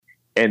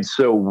And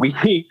so we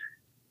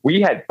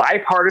had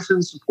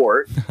bipartisan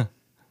support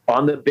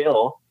on the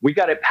bill. We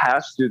got it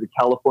passed through the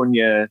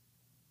California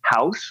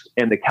House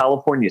and the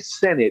California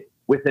Senate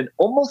with an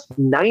almost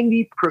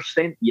 90%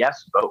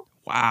 yes vote.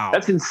 Wow.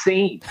 That's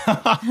insane.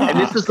 And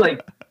this is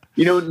like,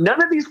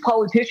 none of these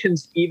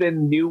politicians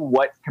even knew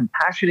what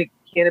compassionate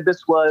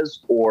cannabis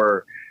was,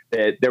 or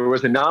that there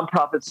was a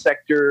nonprofit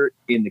sector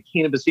in the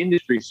cannabis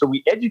industry. So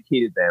we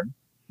educated them.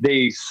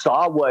 They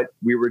saw what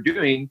we were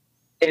doing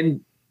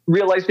and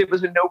realized it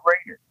was a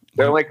no-brainer.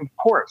 They're like, of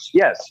course,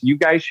 yes, you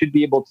guys should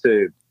be able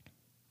to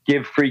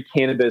give free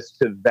cannabis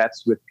to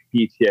vets with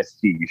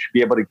PTSD. You should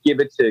be able to give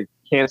it to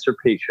cancer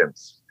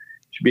patients.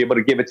 You should be able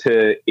to give it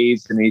to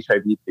AIDS and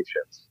HIV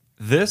patients.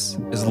 This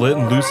is Lit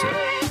and Lucid,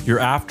 your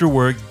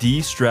after-work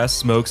de-stress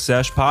smoke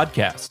sesh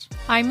podcast.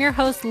 I'm your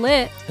host,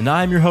 Lit. And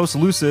I'm your host,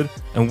 Lucid,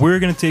 and we're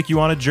going to take you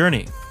on a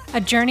journey.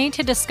 A journey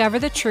to discover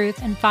the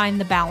truth and find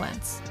the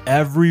balance.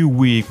 Every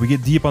week, we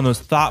get deep on those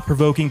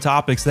thought-provoking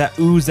topics that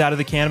ooze out of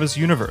the cannabis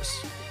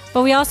universe.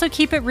 But we also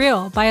keep it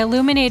real by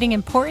illuminating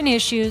important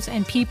issues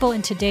and people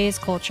in today's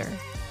culture.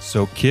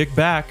 So kick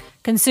back,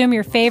 consume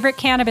your favorite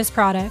cannabis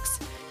products,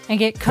 and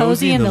get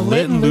cozy in the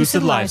Lit and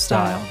Lucid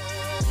lifestyle.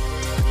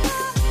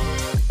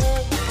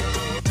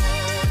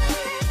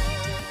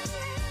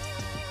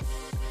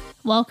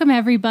 Welcome,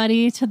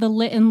 everybody, to the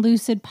Lit and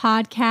Lucid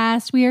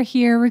podcast. We are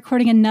here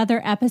recording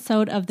another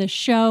episode of the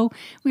show.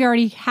 We're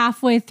already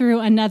halfway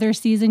through another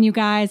season, you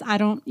guys. I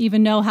don't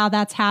even know how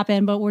that's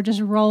happened, but we're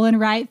just rolling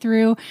right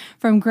through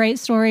from great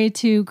story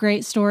to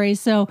great story.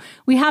 So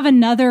we have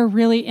another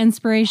really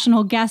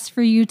inspirational guest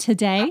for you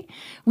today.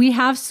 We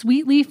have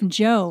Sweet Leaf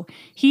Joe.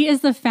 He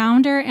is the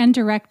founder and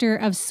director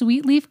of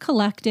Sweet Leaf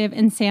Collective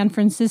in San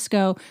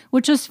Francisco,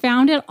 which was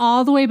founded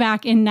all the way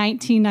back in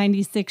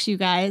 1996, you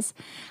guys.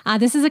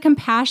 This is a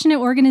compassionate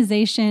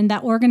organization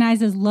that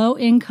organizes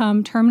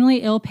low-income, terminally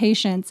ill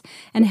patients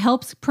and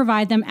helps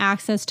provide them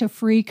access to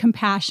free,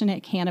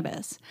 compassionate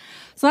cannabis.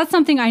 So that's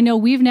something I know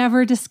we've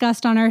never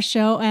discussed on our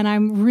show, and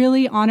I'm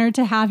really honored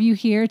to have you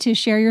here to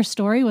share your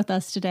story with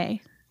us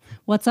today.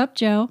 What's up,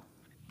 Joe?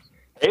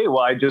 Hey, well,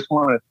 I just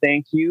want to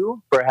thank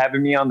you for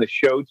having me on the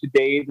show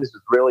today. This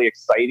is really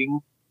exciting.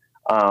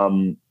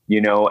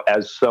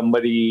 As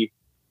somebody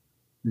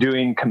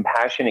doing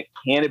compassionate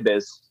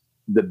cannabis,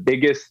 the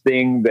biggest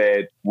thing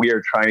that we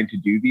are trying to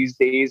do these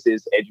days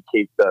is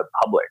educate the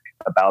public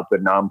about the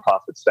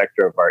nonprofit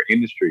sector of our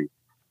industry,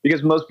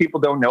 because most people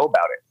don't know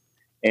about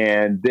it.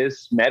 And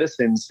this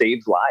medicine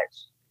saves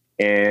lives.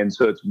 And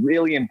so it's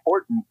really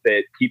important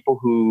that people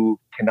who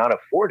cannot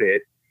afford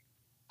it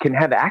can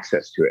have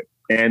access to it.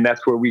 And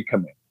that's where we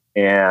come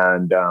in.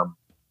 And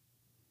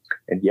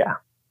yeah,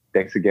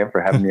 thanks again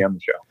for having me on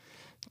the show.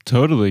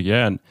 Totally,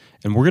 yeah.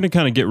 And we're going to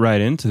kind of get right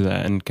into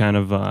that, and kind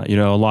of, a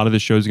lot of the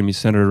show is going to be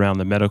centered around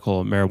the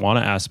medical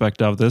marijuana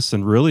aspect of this,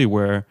 and really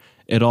where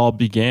it all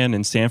began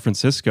in San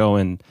Francisco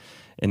and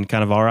in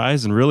kind of our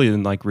eyes, and really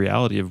in like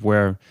reality of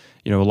where,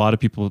 a lot of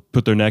people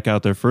put their neck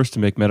out there first to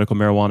make medical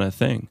marijuana a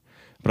thing.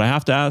 But I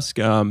have to ask,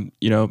 do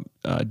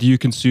you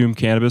consume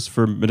cannabis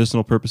for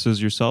medicinal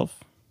purposes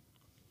yourself?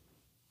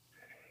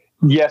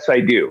 Yes,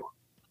 I do.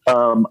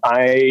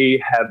 I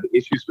have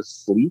issues with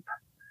sleep.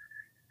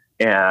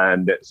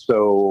 And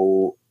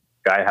so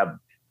I have,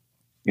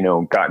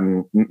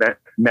 gotten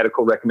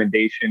medical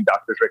recommendation,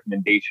 doctor's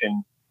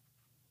recommendation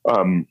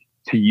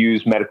to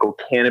use medical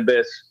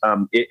cannabis.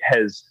 It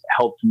has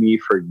helped me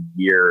for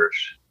years.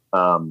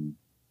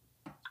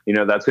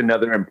 That's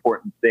another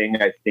important thing,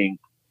 I think,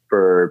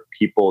 for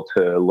people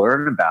to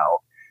learn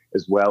about,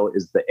 as well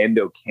as the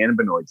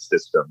endocannabinoid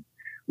system,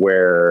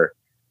 where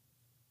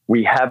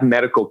we have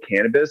medical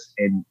cannabis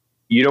and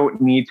you don't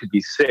need to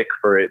be sick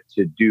for it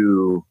to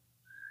do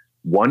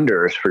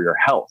wonders for your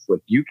health.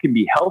 Like, you can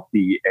be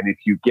healthy, and if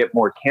you get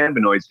more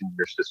cannabinoids in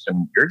your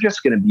system, you're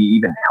just going to be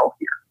even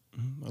healthier.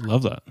 I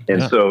love that.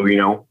 And so,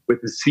 with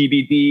the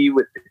CBD,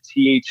 with the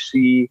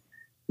THC,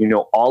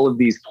 all of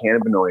these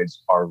cannabinoids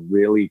are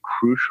really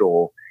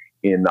crucial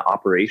in the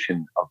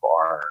operation of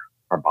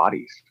our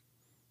bodies.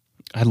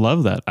 I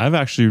love that. I've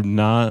actually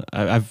not,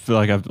 I feel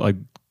like I've like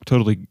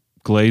totally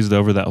glazed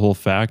over that whole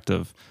fact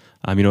of,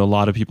 a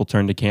lot of people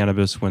turn to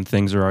cannabis when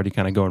things are already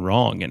kind of going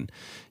wrong. And,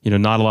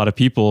 not a lot of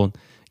people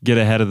get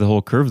ahead of the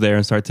whole curve there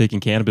and start taking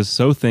cannabis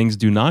so things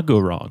do not go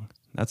wrong.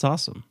 That's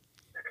awesome.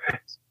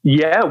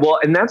 Yeah, well,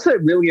 and that's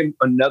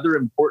another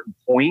important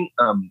point.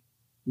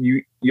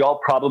 Y'all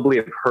probably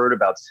have heard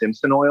about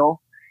Simpson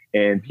oil,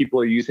 and people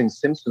are using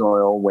Simpson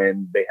oil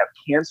when they have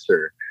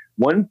cancer.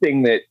 One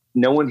thing that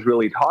no one's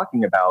really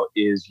talking about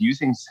is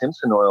using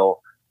Simpson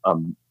oil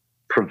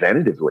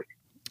preventatively.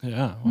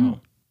 Yeah, wow.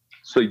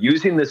 So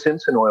using the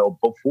Simpson oil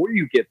before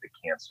you get the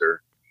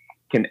cancer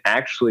can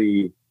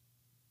actually,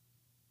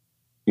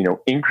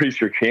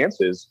 increase your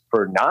chances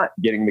for not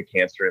getting the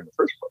cancer in the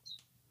first place.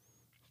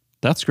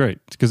 That's great,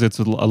 because it's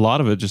a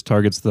lot of it just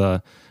targets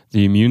the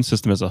immune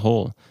system as a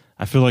whole.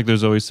 I feel like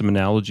there's always some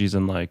analogies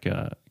in like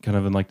kind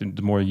of in like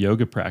the more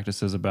yoga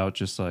practices about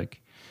just like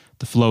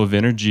the flow of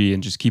energy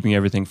and just keeping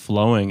everything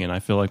flowing. And I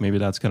feel like maybe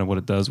that's kind of what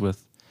it does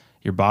with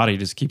your body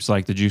just keeps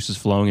like the juices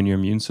flowing in your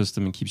immune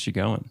system and keeps you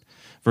going.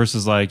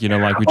 Versus like, you know,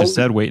 like we just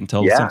said, wait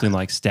until something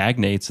like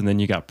stagnates and then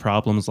you got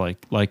problems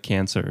like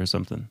cancer or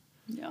something.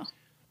 Yeah.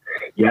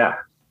 Yeah.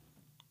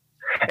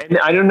 And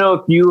I don't know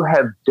if you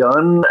have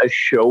done a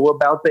show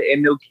about the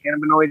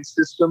endocannabinoid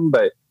system,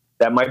 but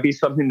that might be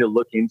something to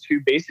look into.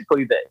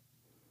 Basically, the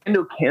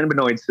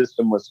endocannabinoid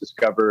system was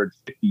discovered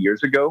 50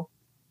 years ago.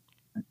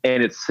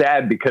 And it's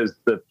sad because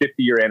the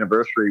 50-year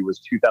anniversary was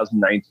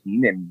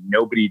 2019 and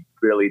nobody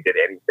really did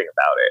anything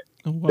about it.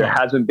 Oh, wow. There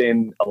hasn't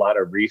been a lot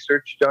of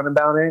research done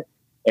about it.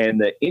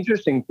 And the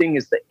interesting thing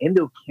is the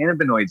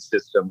endocannabinoid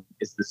system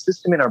is the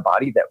system in our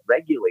body that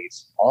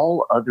regulates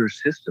all other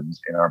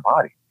systems in our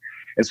body.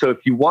 And so if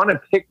you want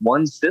to pick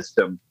one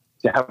system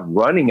to have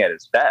running at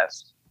its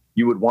best,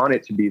 you would want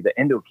it to be the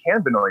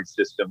endocannabinoid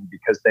system,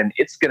 because then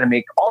it's going to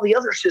make all the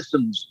other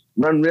systems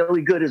run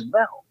really good as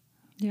well.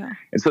 Yeah.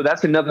 And so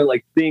that's another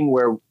like thing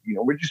where, you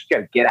know, we're just got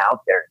to get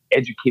out there and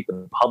educate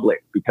the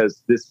public,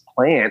 because this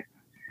plant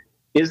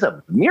is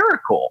a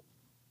miracle.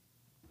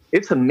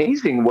 It's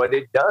amazing what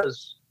it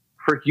does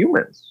for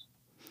humans.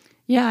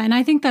 Yeah, and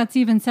I think that's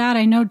even sad.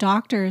 I know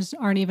doctors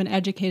aren't even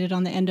educated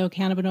on the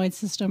endocannabinoid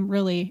system,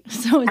 really.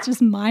 So it's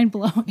just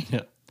mind-blowing.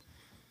 Yeah.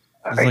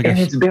 And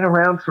it's been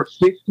around for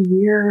 50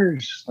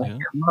 years. Like,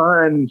 come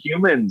on,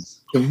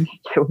 humans. Can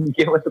we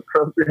get with the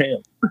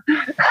program?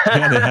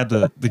 Yeah, they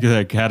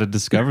had to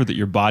discover that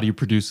your body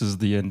produces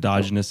the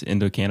endogenous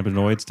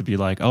endocannabinoids to be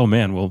like, oh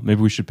man, well,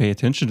 maybe we should pay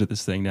attention to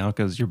this thing now,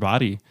 because your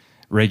body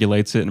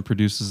regulates it and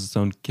produces its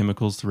own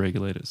chemicals to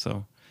regulate it.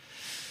 So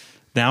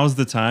now is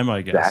the time,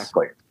 I guess.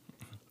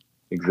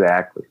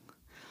 Exactly.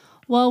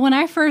 Well, when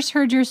I first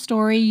heard your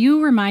story,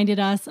 you reminded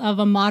us of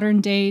a modern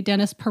day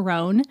Dennis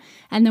Peron.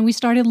 And then we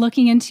started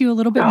looking into you a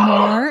little bit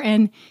more.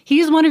 And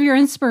he's one of your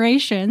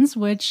inspirations,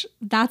 which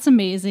that's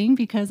amazing,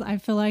 because I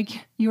feel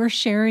like you're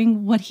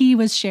sharing what he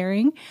was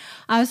sharing.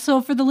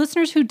 So for the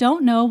listeners who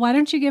don't know, why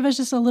don't you give us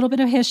just a little bit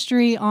of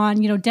history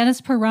on, you know, Dennis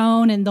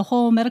Peron and the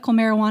whole medical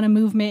marijuana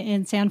movement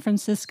in San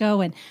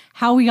Francisco and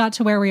how we got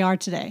to where we are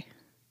today?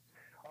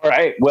 All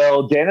right.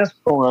 Well, Dennis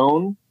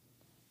Peron,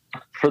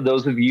 for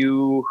those of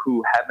you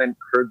who haven't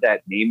heard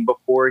that name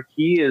before,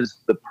 he is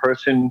the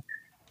person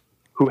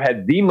who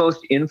had the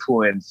most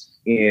influence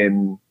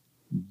in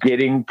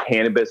getting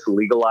cannabis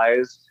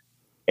legalized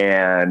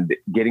and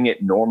getting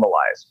it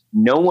normalized.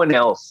 No one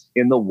else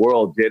in the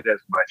world did as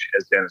much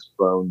as Dennis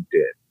Peron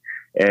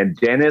did. And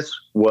Dennis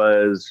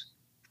was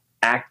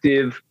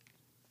active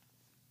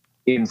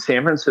in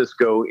San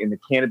Francisco in the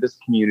cannabis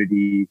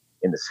community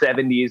in the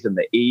 70s and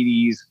the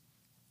 80s.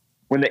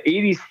 When the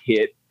 80s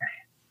hit,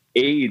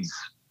 AIDS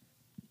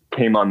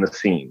came on the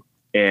scene,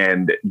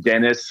 and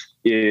Dennis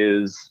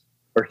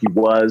he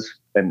was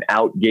an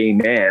out gay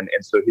man.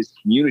 And so his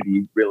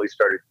community really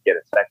started to get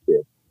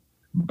affected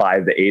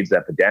by the AIDS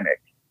epidemic.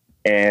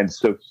 And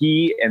so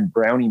he and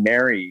Brownie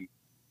Mary,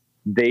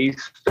 they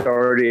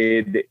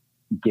started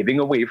giving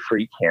away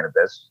free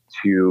cannabis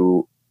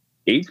to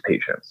AIDS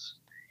patients.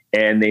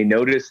 And they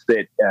noticed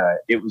that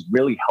it was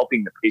really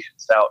helping the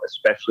patients out,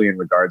 especially in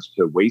regards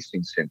to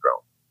wasting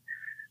syndrome.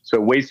 So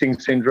wasting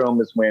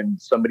syndrome is when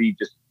somebody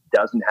just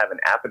doesn't have an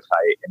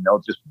appetite and they'll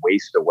just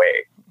waste away.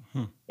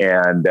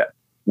 And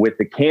with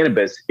the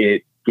cannabis,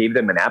 it gave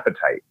them an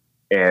appetite.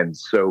 And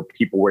so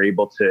people were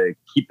able to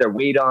keep their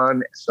weight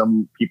on.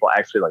 Some people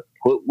actually like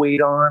put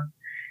weight on.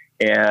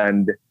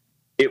 And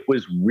it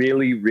was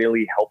really,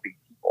 really helping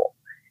people.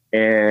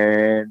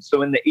 And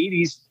so in the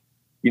 80s,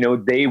 you know,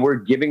 they were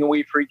giving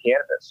away free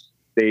cannabis.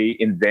 They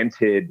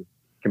invented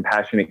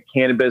compassionate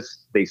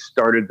cannabis. They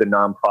started the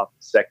nonprofit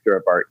sector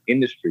of our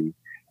industry.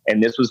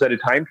 And this was at a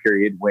time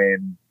period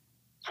when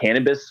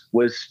cannabis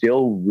was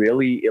still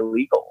really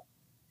illegal.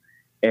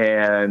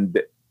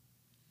 And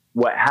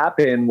what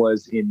happened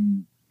was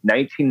in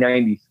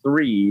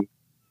 1993,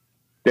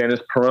 Dennis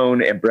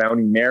Peron and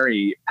Brownie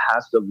Mary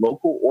passed a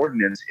local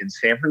ordinance in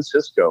San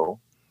Francisco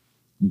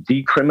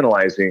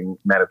decriminalizing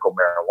medical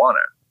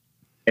marijuana.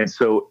 And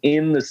so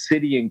in the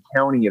city and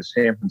county of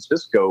San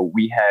Francisco,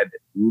 we had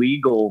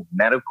legal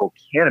medical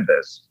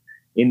cannabis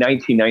in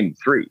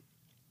 1993.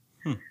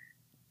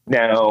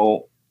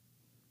 Now,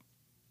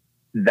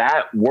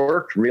 that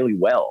worked really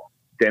well.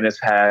 Dennis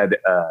had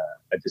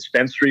a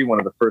dispensary, one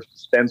of the first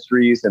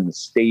dispensaries in the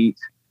state,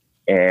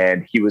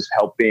 and he was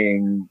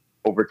helping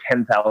over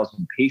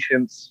 10,000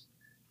 patients.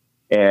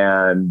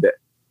 And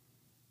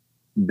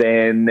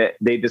then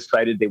they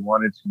decided they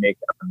wanted to make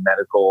a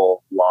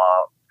medical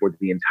law for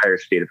the entire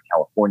state of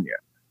California.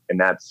 And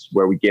that's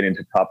where we get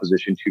into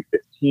Proposition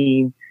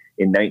 215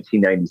 in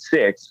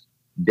 1996.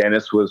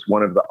 Dennis was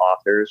one of the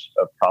authors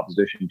of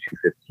Proposition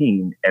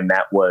 215, and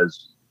that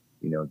was,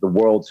 you know, the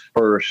world's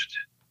first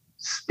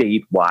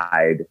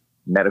statewide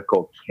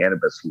medical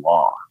cannabis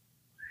law.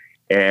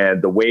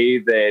 And the way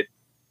that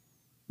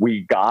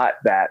we got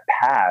that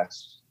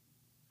passed,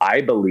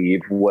 I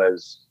believe,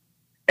 was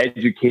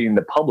educating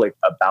the public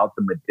about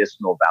the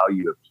medicinal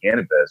value of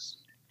cannabis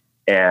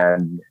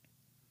and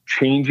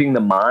changing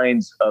the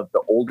minds of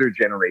the older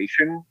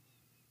generation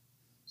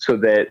so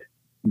that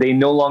they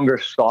no longer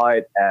saw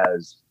it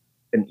as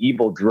an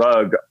evil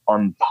drug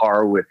on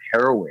par with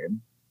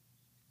heroin.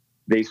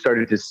 They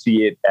started to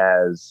see it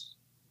as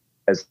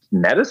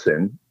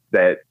medicine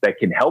that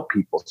can help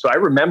people. So I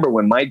remember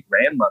when my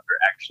grandmother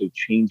actually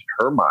changed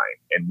her mind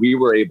and we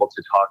were able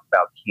to talk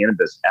about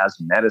cannabis as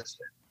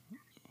medicine.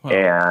 Wow.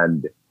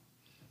 And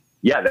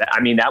yeah,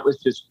 that was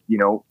just,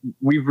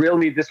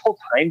 this whole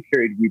time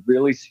period, we've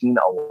really seen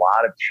a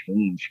lot of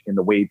change in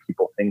the way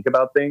people think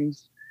about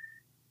things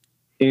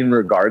in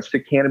regards to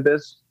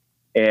cannabis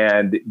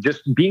and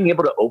just being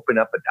able to open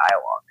up a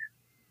dialogue.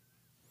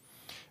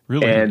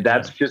 Really? And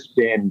that's just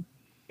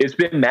it's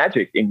been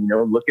magic. And,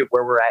 look at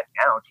where we're at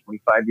now,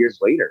 25 years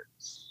later.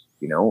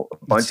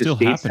 A bunch of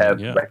states have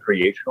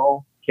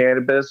recreational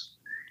cannabis.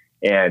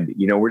 And,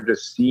 we're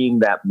just seeing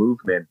that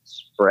movement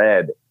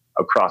spread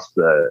across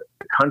the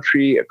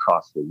country,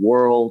 across the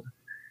world.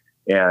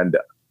 And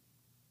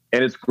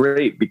it's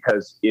great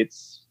because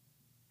it's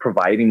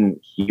providing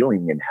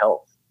healing and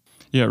health.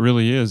 Yeah, it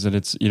really is. And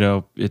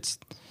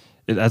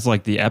that's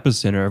like the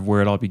epicenter of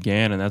where it all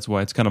began. And that's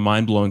why it's kind of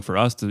mind blowing for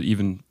us to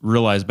even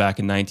realize back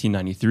in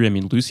 1993. I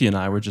mean, Lucy and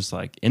I were just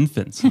like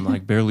infants and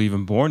like barely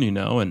even born,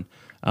 and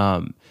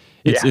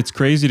it's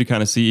crazy to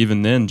kind of see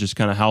even then just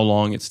kind of how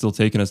long it's still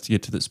taken us to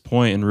get to this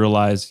point and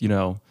realize,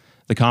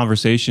 the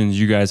conversations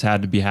you guys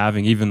had to be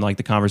having, even like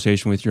the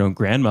conversation with your own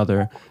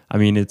grandmother. I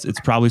mean, it's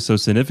probably so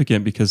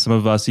significant because some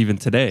of us even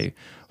today,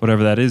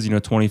 whatever that is,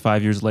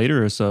 25 years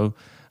later or so,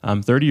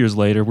 30 years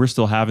later, we're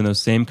still having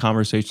those same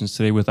conversations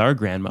today with our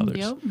grandmothers.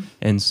 Yep.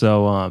 And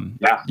so,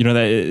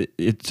 that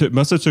it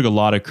must have took a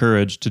lot of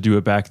courage to do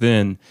it back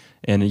then.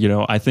 And,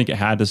 I think it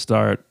had to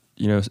start,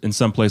 in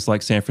some place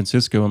like San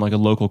Francisco and like a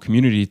local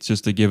community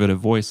just to give it a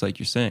voice, like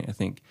you're saying. I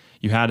think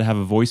you had to have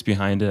a voice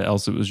behind it,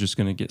 else it was just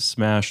going to get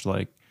smashed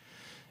like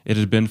it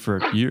had been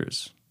for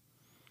years.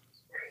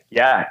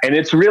 Yeah. And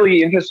it's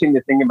really interesting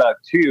to think about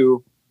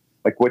too,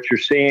 like what you're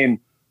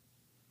saying.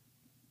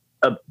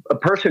 A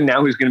person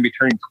now who's going to be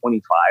turning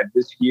 25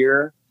 this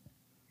year,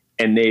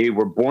 and they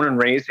were born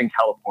and raised in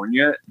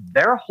California,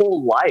 their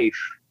whole life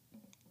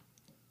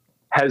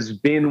has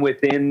been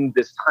within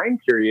this time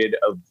period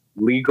of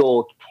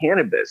legal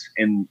cannabis.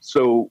 And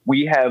so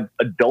we have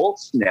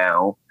adults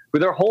now who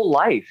their whole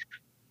life,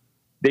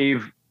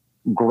 they've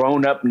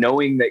grown up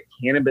knowing that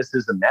cannabis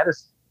is a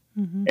medicine.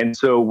 Mm-hmm. And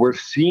so we're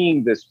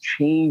seeing this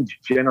change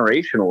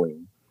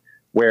generationally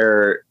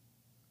where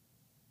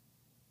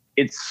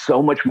it's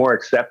so much more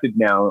accepted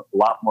now. A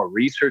lot more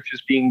research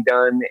is being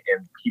done,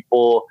 and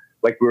people,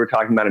 like we were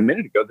talking about a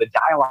minute ago, the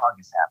dialogue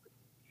is happening,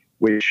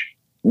 which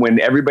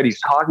when everybody's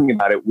talking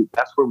about it,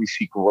 that's where we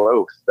see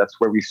growth. That's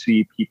where we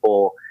see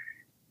people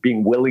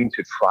being willing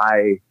to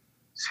try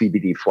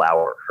CBD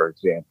flower, for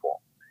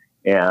example,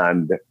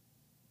 and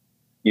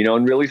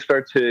really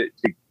start to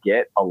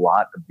get a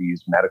lot of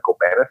these medical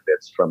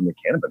benefits from the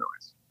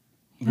cannabinoids.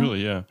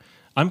 Really, yeah.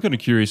 I'm kind of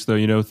curious,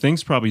 though,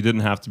 things probably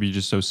didn't have to be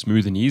just so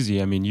smooth and easy.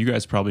 I mean, you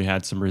guys probably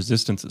had some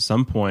resistance at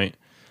some point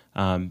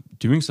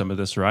doing some of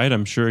this, right?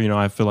 I'm sure,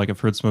 I feel like I've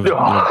heard some of it,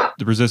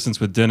 the resistance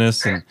with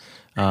Dennis. And,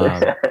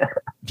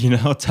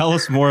 tell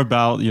us more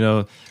about,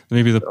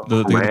 maybe the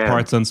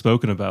parts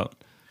unspoken about.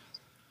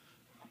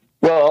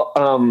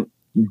 Well,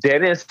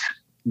 Dennis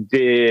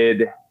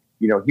did,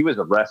 he was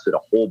arrested a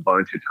whole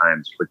bunch of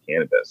times for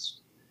cannabis.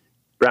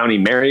 Brownie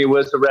Mary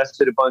was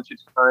arrested a bunch of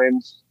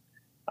times.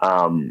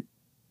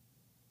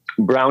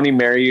 Brownie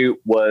Mary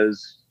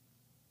was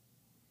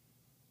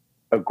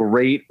a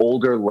great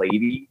older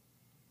lady.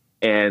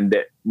 And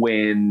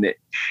when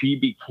she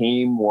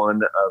became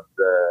one of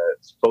the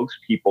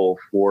spokespeople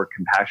for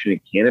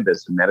compassionate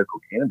cannabis and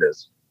medical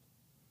cannabis,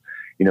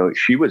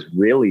 she was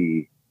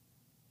really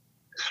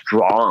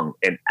strong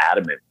and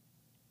adamant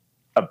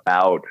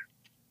about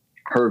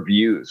her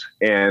views.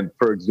 And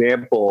for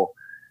example,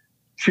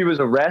 she was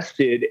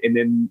arrested and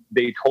then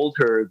they told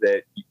her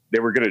that they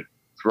were going to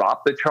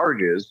drop the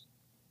charges,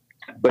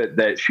 but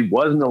that she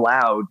wasn't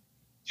allowed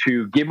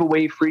to give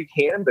away free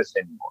cannabis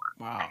anymore.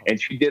 Wow.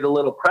 And she did a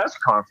little press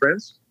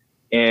conference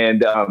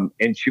and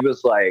she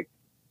was like,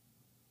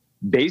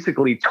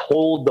 basically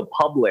told the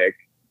public,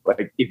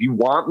 like, if you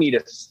want me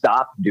to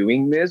stop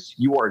doing this,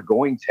 you are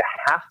going to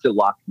have to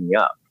lock me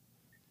up.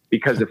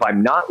 Because if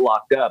I'm not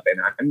locked up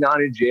and I'm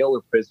not in jail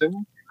or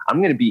prison, I'm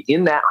going to be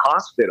in that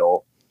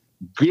hospital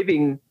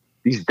giving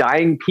these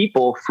dying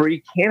people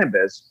free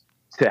cannabis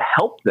to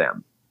help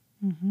them.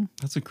 Mm-hmm.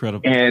 That's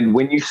incredible. And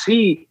when you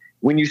see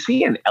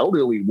an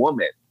elderly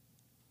woman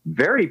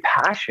very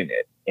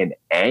passionate and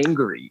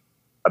angry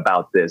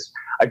about this,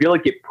 I feel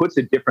like it puts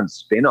a different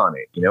spin on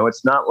it.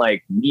 It's not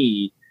like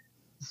me,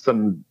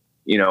 some,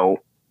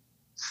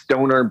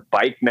 stoner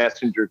bike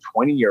messenger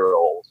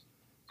 20-year-old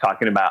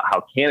talking about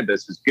how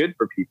cannabis is good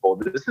for people.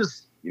 This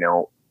is,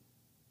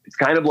 it's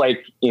kind of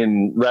like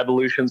in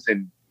revolutions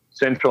in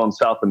Central and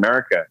South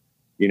America.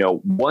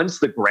 Once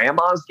the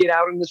grandmas get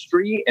out in the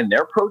street and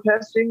they're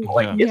protesting,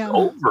 it's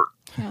over.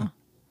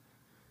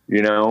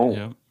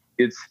 Yeah.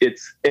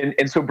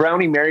 And so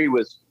Brownie Mary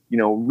was,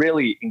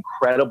 really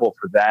incredible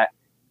for that.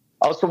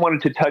 I also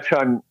wanted to touch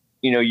on,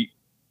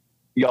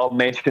 y'all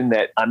mentioned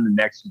that I'm the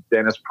next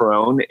Dennis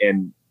Perone,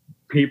 and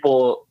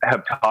people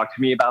have talked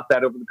to me about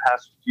that over the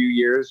past few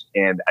years.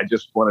 And I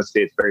just want to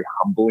say it's a very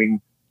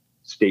humbling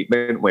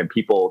statement when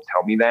people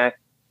tell me that.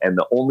 And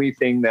the only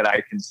thing that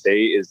I can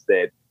say is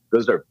that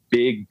those are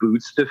big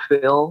boots to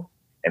fill.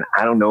 And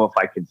I don't know if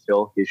I can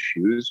fill his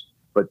shoes.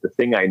 But the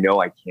thing I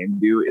know I can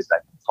do is I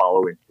can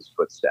follow in his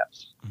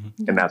footsteps.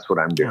 Mm-hmm. And that's what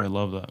I'm doing. Oh, I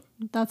love that.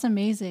 That's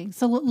amazing.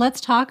 So let's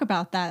talk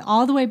about that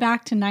all the way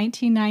back to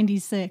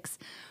 1996.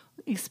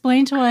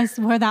 Explain to us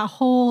where that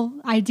whole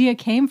idea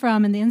came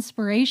from and the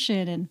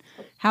inspiration and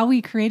how we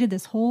created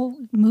this whole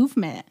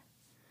movement.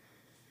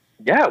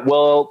 Yeah,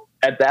 well,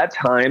 at that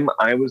time,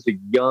 I was a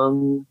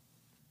young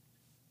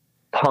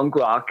punk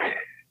rock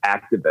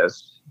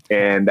activist,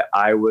 and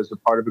I was a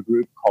part of a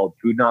group called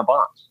Food Not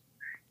Bombs.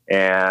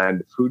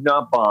 And Food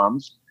Not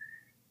Bombs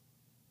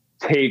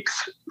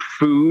takes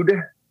food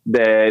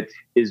that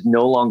is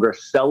no longer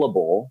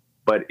sellable,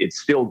 but it's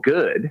still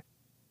good.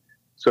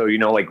 So,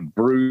 like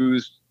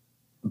bruised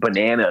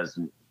bananas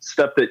and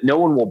stuff that no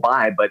one will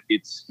buy, but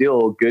it's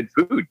still good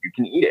food. You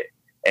can eat it.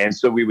 And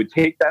so we would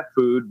take that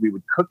food, we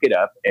would cook it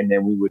up, and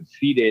then we would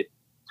feed it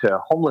to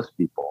homeless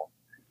people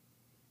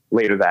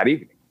later that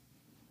evening.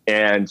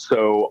 And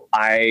so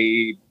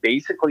I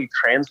basically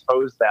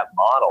transposed that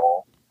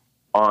model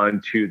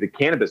onto the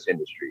cannabis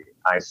industry.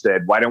 I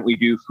said, why don't we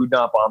do Food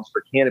Not Bombs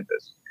for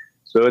cannabis?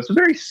 So it's a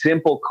very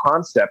simple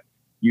concept.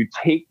 You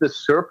take the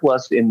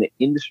surplus in the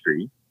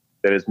industry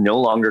that is no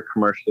longer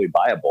commercially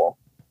viable,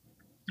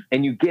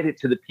 and you get it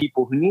to the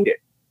people who need it,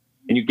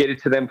 and you get it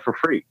to them for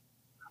free.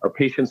 Our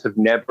patients have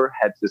never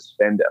had to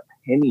spend a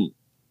penny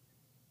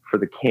for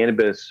the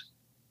cannabis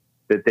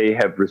that they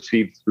have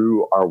received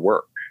through our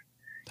work.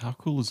 How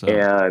cool is that?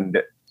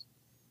 And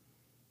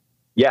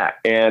yeah,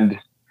 and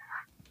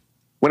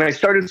when I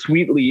started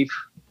Sweet Leaf,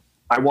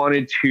 I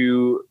wanted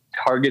to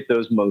target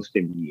those most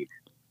in need.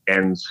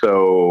 And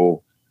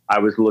so I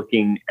was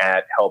looking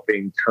at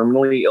helping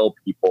terminally ill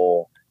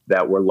people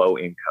that were low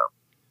income,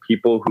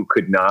 people who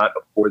could not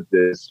afford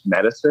this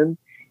medicine.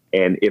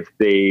 And if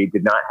they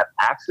did not have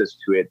access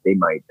to it, they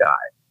might die.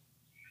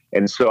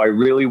 And so I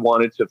really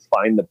wanted to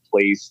find the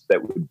place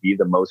that would be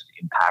the most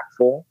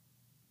impactful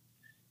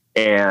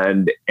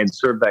and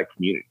serve that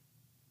community.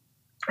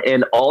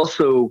 And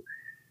also,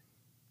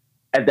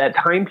 at that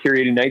time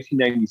period in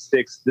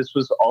 1996, this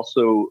was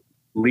also,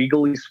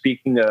 legally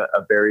speaking,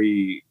 a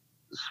very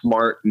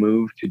smart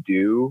move to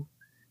do,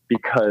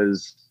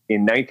 because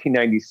in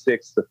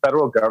 1996, the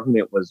federal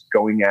government was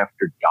going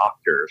after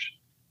doctors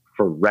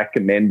for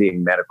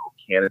recommending medical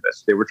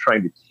cannabis. They were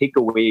trying to take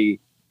away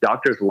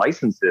doctors'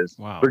 licenses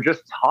for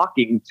just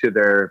talking to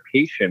their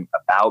patient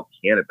about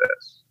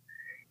cannabis.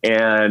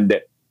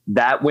 And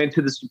that went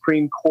to the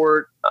Supreme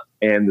Court,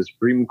 and the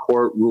Supreme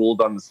Court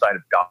ruled on the side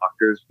of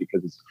doctors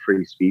because it's a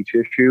free speech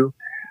issue.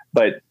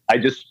 But I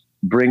just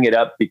bring it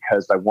up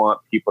because I want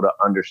people to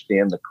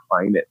understand the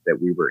climate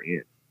that we were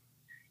in.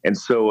 And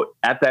so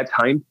at that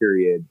time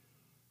period,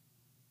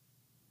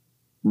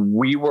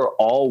 we were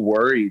all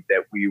worried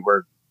that we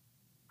were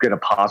going to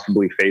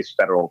possibly face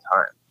federal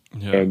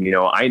time. Yeah. And,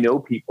 I know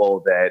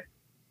people that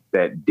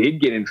did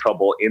get in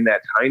trouble in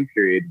that time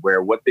period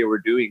where what they were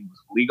doing was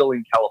legal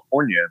in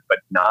California, but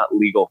not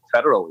legal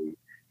federally.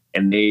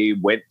 And they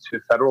went to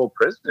federal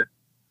prison,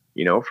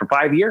 for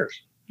 5 years.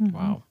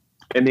 Wow.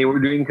 And they were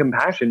doing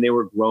compassion. They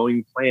were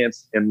growing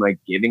plants and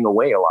giving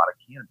away a lot of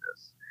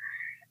cannabis.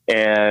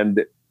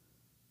 And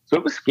so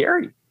it was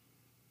scary.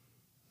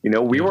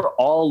 We were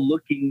all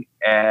looking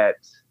at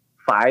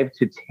 5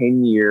 to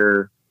 10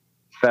 year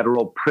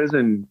federal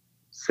prison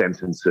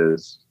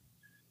sentences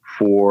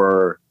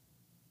for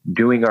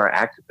doing our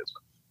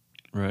activism.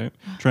 Right.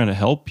 Trying to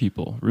help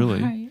people,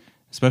 really. Right.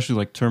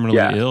 Especially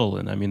terminally ill.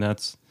 And I mean,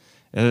 that's,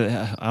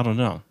 I don't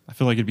know. I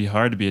feel like it'd be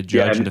hard to be a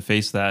judge and to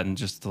face that and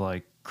just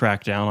to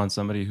crack down on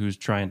somebody who's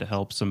trying to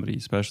help somebody,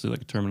 especially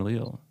terminally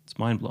ill. It's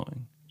mind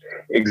blowing.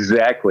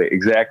 Exactly.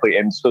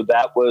 And so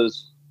that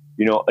was,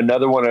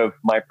 another one of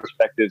my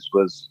perspectives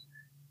was,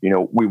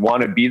 we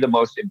want to be the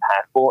most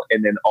impactful.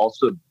 And then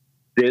also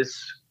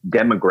this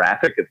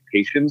demographic of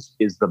patients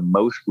is the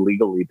most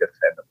legally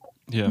defendable.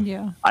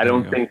 Yeah. I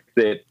don't think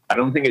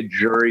a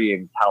jury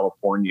in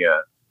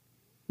California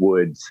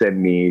would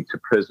send me to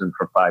prison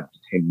for 5 to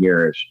 10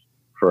 years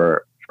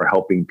for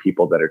helping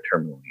people that are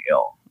terminally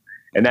ill.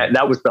 And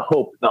that was the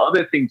hope. The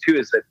other thing too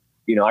is that,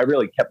 I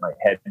really kept my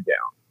head down.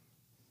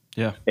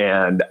 Yeah.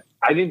 And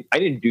I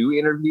didn't do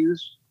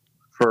interviews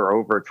for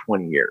over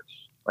 20 years.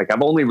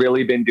 I've only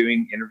really been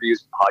doing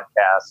interviews,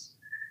 podcasts,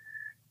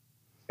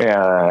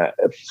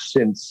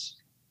 since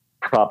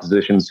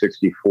Proposition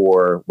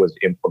 64 was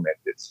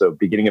implemented. So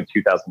beginning of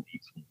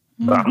 2018.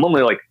 Mm-hmm. But I'm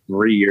only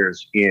 3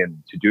 years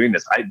into doing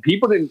this.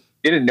 People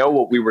didn't know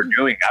what we were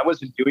doing. I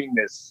wasn't doing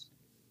this,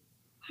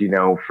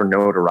 for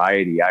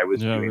notoriety. I was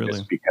doing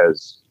this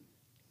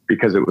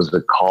because it was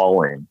a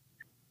calling.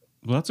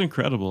 Well, that's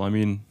incredible. I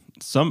mean,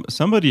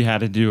 somebody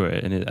had to do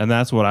it, and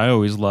that's what I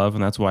always love,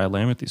 and that's why I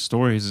land with these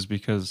stories, is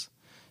because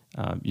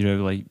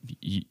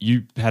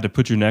you had to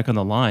put your neck on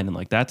the line, and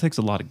that takes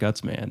a lot of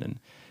guts, man.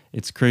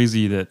 it's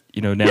crazy that,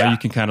 you know, now you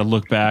can kind of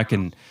look back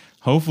and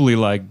hopefully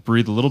like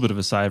breathe a little bit of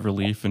a sigh of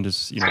relief and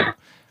just, you know,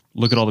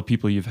 look at all the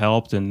people you've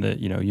helped and that,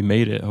 you know, you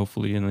made it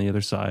hopefully on the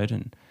other side.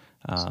 And,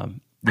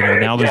 you know,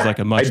 now there's like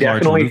a much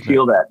larger movement. I definitely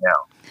feel that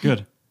now.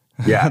 Good.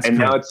 Yeah. And great.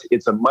 Now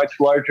it's a much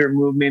larger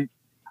movement.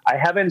 I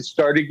haven't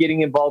started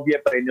getting involved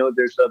yet, but I know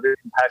there's other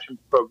compassion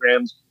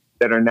programs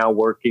that are now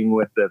working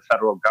with the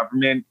federal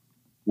government,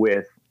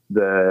 with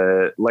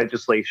the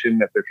legislation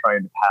that they're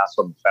trying to pass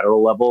on the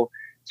federal level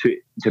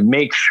to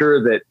make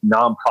sure that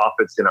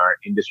nonprofits in our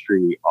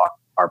industry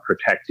are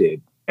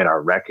protected and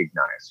are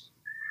recognized.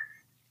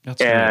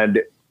 That's and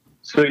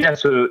great.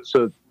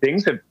 So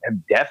things have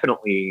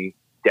definitely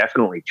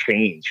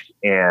changed.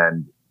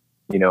 And,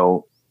 you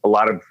know, a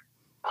lot of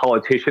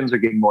politicians are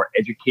getting more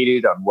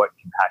educated on what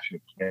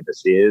compassionate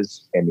cannabis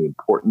is and the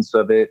importance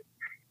of it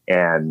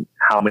and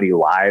how many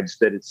lives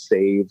that it's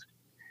saved.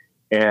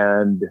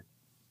 And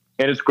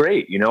it's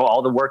great. You know,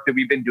 all the work that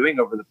we've been doing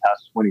over the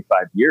past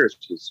 25 years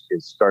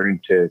is starting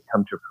to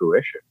come to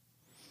fruition.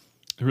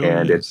 It really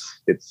and is.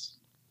 It's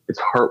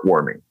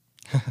heartwarming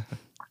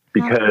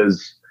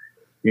because,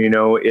 you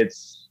know,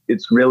 it's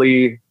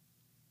really,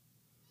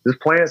 this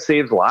plant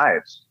saves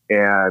lives.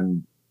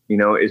 And, you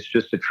know, it's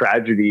just a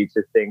tragedy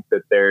to think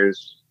that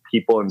there's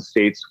people in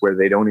states where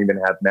they don't even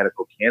have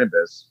medical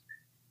cannabis,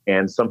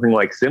 and something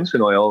like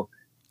Simpson oil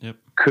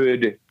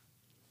could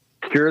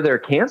cure their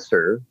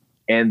cancer,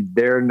 and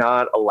they're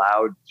not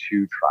allowed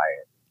to try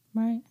it.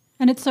 Right.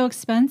 And it's so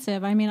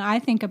expensive. I mean, I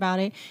think about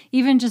it,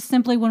 even just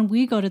simply when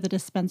we go to the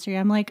dispensary,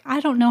 I'm like, I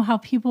don't know how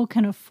people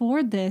can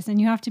afford this. And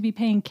you have to be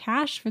paying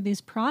cash for these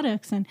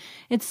products. And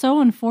it's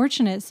so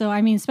unfortunate. So,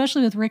 I mean,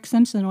 especially with Rick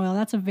Simpson oil,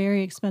 that's a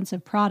very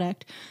expensive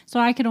product. So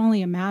I could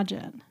only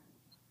imagine.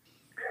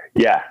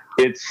 Yeah,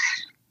 there's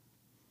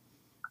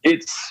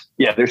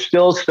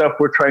still stuff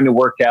we're trying to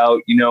work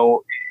out. You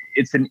know,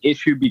 it's an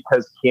issue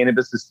because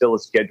cannabis is still a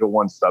Schedule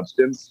I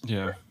substance.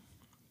 Yeah.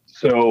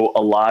 So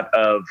a lot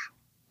of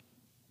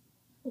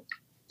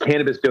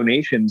cannabis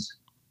donations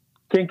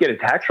can't get a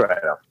tax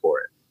write-off for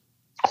it.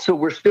 So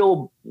we're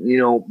still, you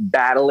know,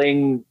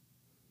 battling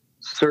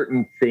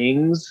certain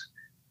things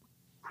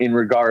in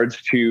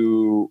regards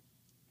to,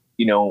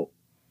 you know,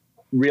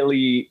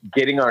 really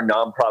getting our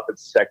nonprofit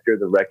sector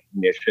the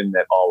recognition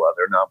that all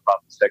other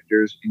nonprofit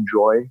sectors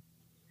enjoy.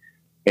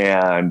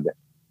 And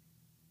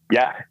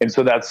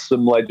so that's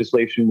some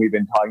legislation we've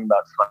been talking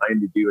about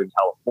trying to do in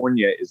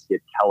California, is get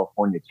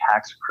California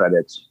tax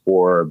credits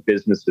for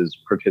businesses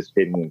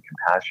participating in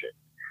compassion.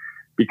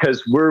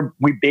 Because we're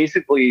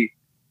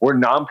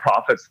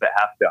nonprofits that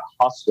have to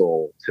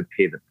hustle to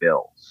pay the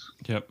bills.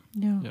 Yep.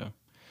 Yeah.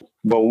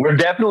 But we're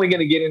definitely going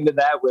to get into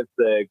that with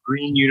the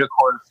Green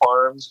Unicorn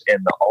Farms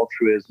and the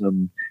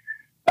Altruism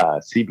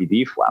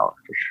CBD flower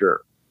for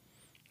sure.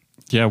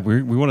 Yeah,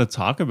 we want to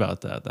talk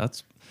about that.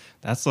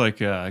 That's like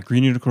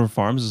Green Unicorn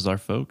Farms is our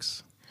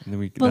folks.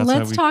 And but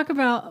let's talk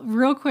about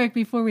real quick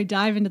before we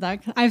dive into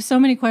that. I have so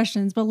many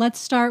questions, but let's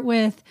start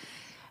with,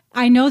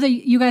 I know that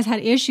you guys had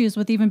issues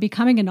with even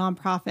becoming a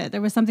nonprofit.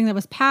 There was something that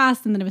was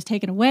passed and then it was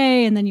taken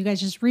away. And then you guys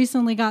just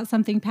recently got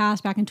something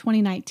passed back in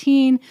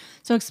 2019.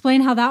 So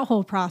explain how that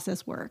whole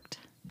process worked.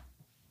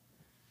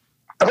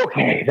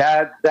 Okay,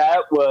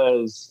 that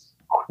was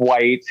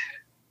quite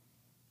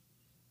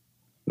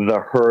the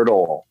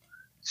hurdle.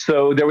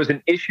 So there was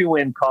an issue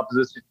when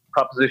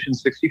Proposition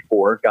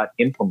 64 got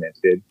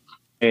implemented.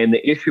 And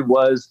the issue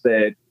was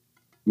that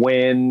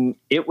when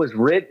it was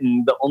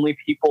written, the only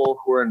people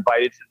who were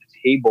invited to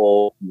the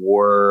table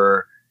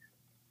were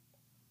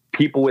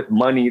people with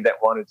money that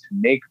wanted to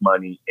make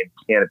money in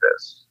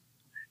cannabis.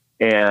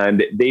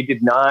 And they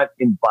did not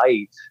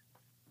invite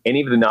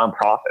any of the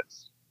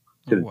nonprofits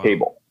to the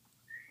table.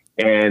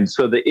 And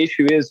so the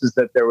issue is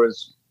that there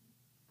was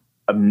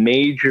a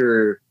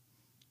major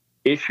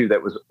issue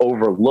that was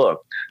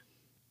overlooked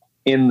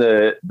in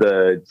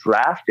the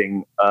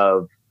drafting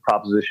of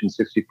Proposition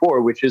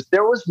 64, which is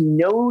there was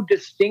no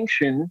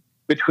distinction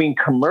between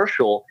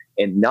commercial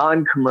and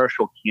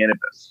non-commercial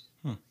cannabis.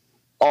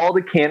 All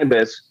the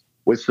cannabis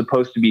was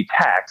supposed to be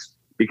taxed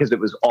because it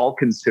was all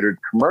considered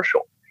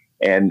commercial.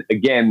 And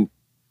again,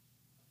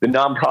 the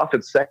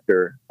nonprofit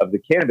sector of the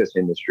cannabis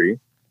industry,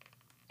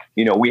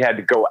 you know, we had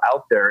to go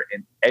out there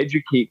and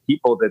educate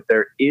people that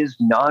there is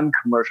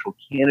non-commercial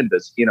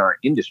cannabis in our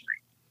industry.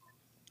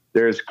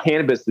 There's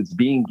cannabis that's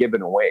being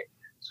given away.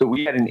 So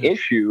we had an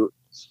issue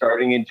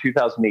starting in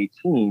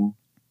 2018.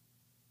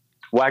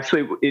 Well,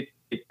 actually, it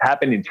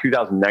happened in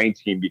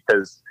 2019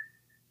 because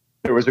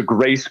there was a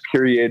grace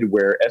period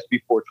where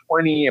SB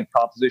 420 and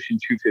Proposition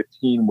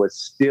 215 was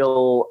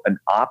still an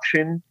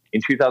option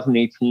in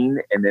 2018,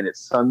 and then it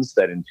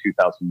sunset in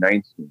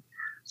 2019.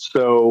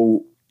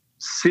 So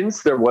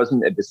since there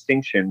wasn't a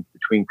distinction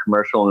between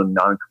commercial and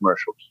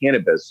non-commercial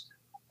cannabis,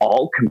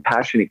 all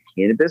compassionate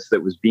cannabis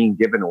that was being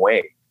given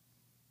away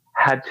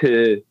had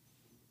to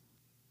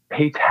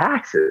pay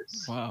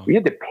taxes. Wow. We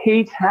had to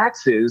pay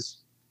taxes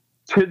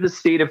to the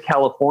state of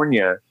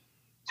California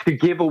to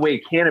give away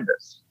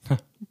cannabis.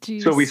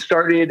 So we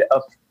started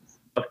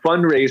a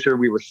fundraiser.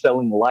 We were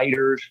selling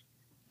lighters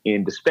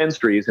in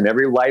dispensaries, and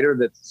every lighter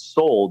that's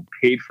sold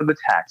paid for the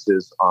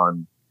taxes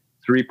on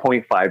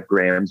 3.5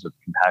 grams of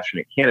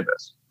compassionate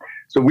cannabis.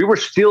 So we were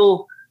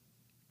still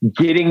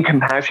getting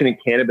compassionate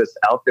cannabis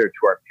out there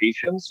to our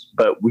patients,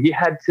 but we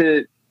had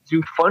to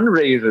do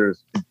fundraisers,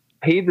 to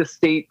pay the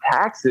state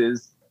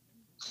taxes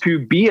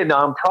to be a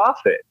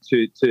nonprofit,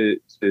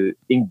 to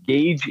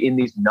engage in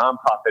these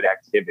nonprofit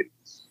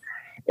activities.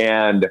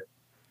 And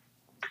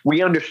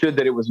we understood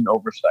that it was an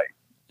oversight.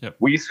 Yep.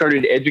 We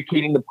started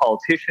educating the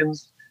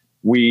politicians.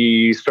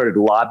 We started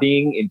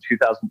lobbying in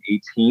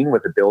 2018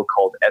 with a bill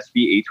called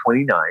SB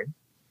 829.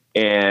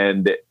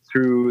 And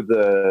through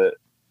the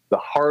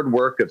hard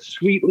work of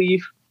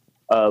Sweetleaf,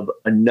 of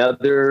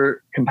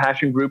another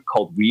compassion group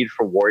called Weed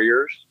for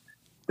Warriors,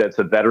 that's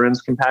a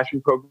veterans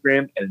compassion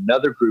program, and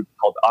another group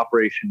called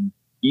Operation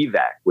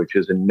EVAC, which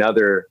is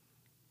another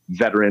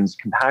veterans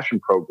compassion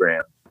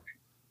program.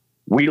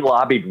 We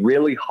lobbied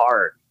really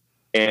hard,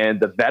 and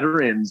the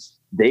veterans,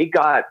 they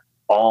got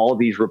all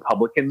these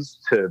Republicans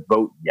to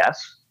vote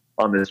yes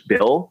on this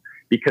bill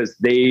because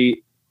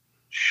they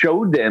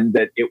showed them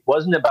that it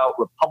wasn't about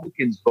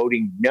Republicans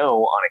voting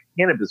no on a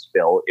cannabis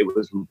bill. It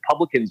was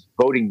Republicans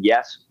voting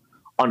yes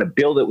on a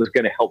bill that was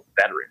going to help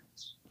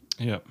veterans.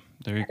 Yep.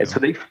 There you go. And so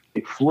they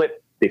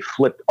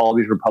flipped all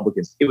these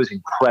Republicans. It was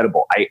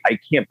incredible. I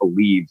can't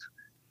believe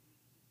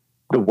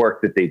the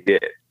work that they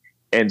did.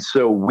 And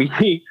so we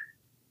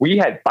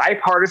had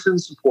bipartisan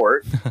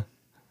support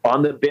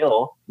on the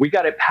bill. We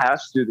got it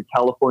passed through the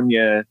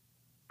California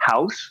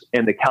House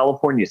and the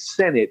California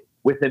Senate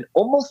with an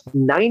almost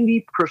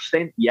 90%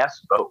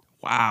 yes vote.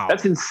 Wow.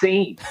 That's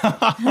insane.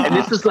 And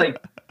this is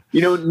like,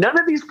 none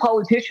of these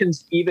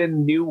politicians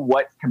even knew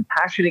what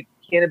compassionate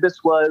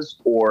cannabis was,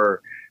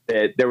 or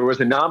that there was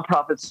a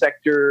nonprofit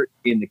sector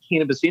in the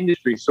cannabis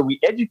industry. So we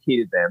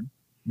educated them.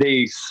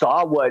 They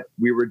saw what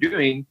we were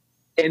doing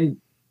and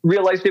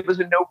realized it was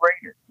a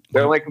no-brainer.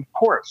 They're like, of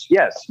course,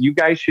 yes, you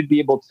guys should be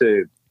able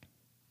to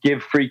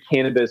give free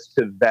cannabis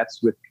to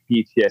vets with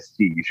PTSD.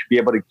 You should be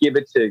able to give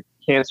it to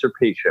cancer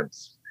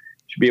patients.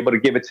 You should be able to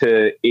give it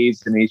to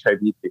AIDS and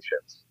HIV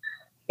patients.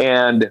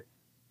 And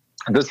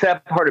the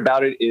sad part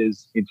about it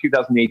is in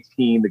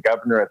 2018, the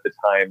governor at the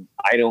time,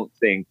 I don't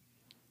think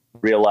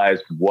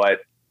realized what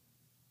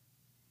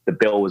the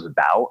bill was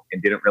about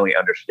and didn't really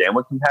understand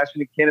what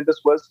compassionate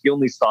cannabis was. He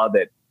only saw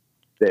that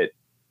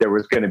there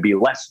was going to be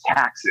less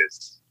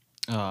taxes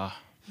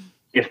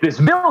if this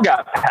bill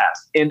got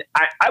passed. And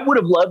I would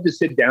have loved to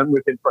sit down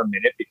with him for a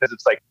minute, because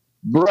it's like,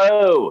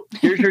 bro,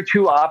 here's your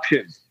two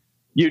options.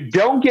 You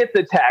don't get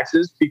the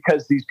taxes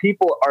because these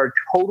people are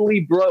totally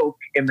broke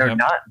and they're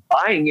not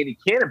buying any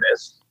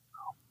cannabis,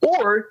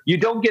 or you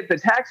don't get the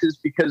taxes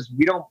because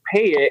we don't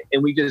pay it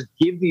and we just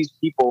give these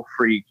people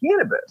free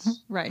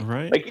cannabis. Right.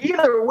 Like,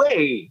 either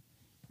way,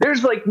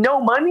 there's like no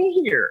money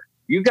here.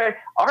 You guys,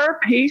 our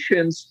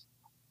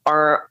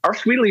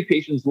Sweetleaf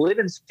patients live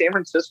in San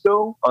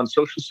Francisco on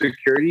Social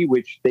Security,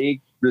 which they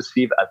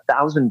receive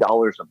 $1,000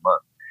 a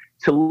month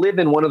to live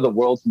in one of the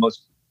world's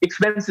most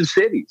expensive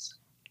cities.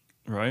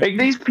 Right. Like,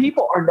 these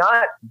people are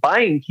not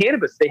buying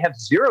cannabis. They have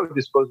zero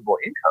disposable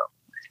income.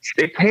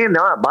 They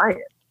cannot buy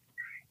it.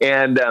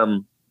 And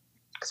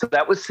so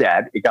that was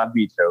sad. It got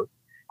vetoed.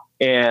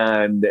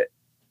 And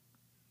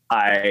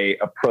I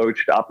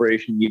approached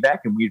Operation EVAC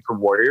and Weed for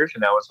Warriors.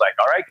 And I was like,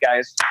 all right,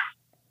 guys,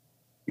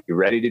 you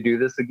ready to do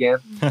this again?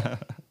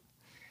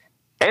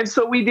 And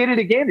so we did it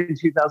again in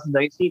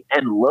 2019.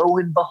 And lo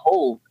and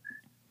behold,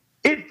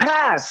 it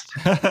passed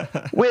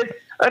with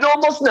an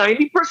almost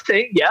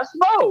 90% yes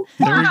vote.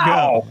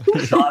 Wow. Who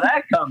saw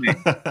that coming?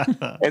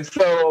 And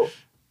so,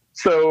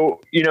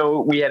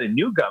 we had a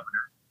new governor,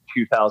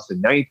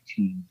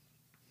 2019,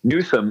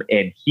 Newsom,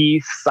 and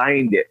he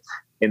signed it.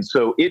 And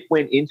so it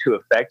went into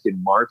effect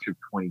in March of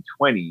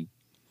 2020.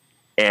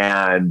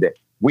 And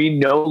we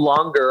no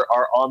longer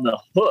are on the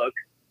hook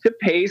to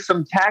pay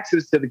some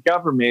taxes to the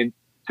government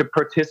to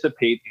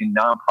participate in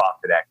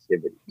nonprofit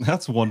activity.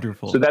 That's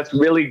wonderful. So that's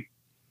really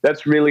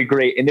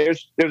great. And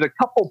there's a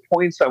couple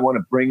points I want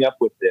to bring up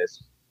with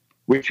this,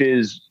 which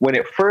is when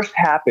it first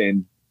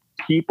happened,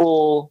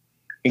 people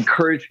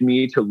encouraged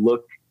me to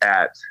look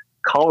at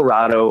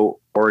Colorado,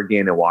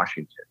 Oregon, and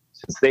Washington.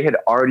 Since they had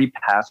already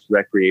passed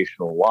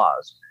recreational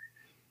laws,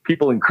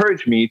 people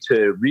encouraged me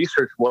to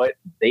research what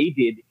they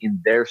did in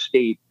their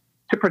state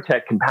to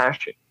protect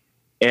compassion.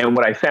 And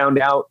what I found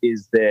out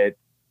is that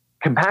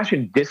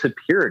compassion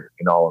disappeared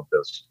in all of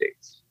those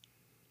states.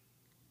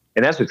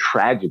 And that's a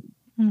tragedy.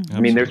 Mm-hmm. I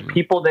mean, there's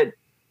people that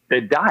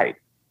died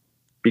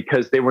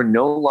because they were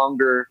no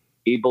longer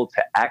able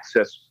to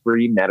access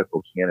free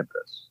medical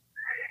cannabis.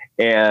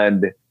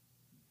 And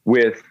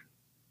with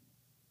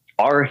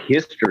our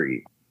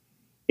history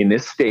in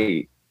this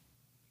state,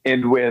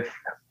 and with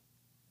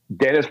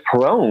Dennis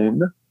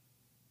Peron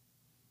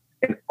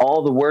and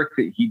all the work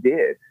that he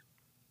did,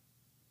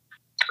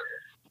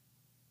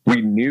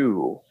 we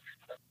knew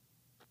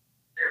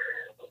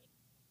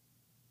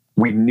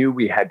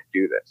we had to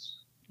do this.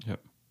 Yep.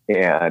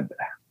 And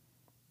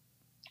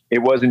it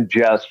wasn't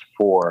just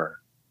for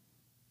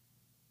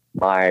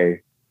my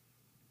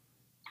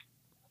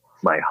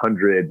my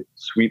 100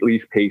 sweet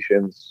leaf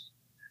patients.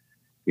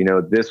 You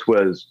know, this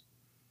was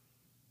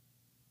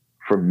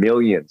for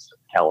millions of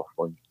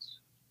Californians.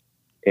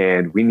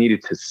 And we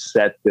needed to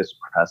set this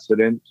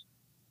precedent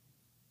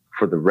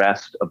for the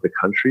rest of the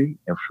country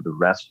and for the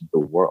rest of the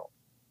world.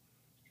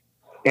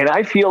 And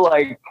I feel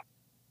like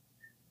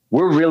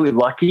we're really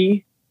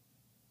lucky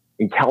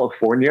in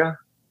California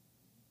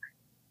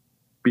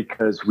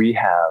because we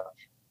have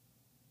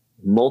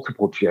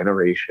multiple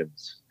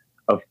generations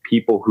of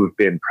people who've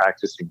been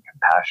practicing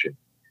compassion.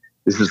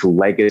 This is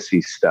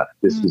legacy stuff.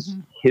 This is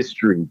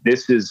history.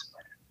 This is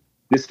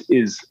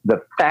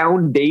the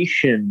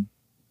foundation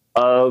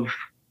of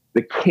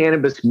the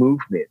cannabis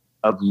movement,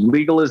 of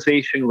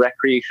legalization,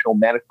 recreational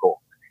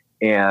medical.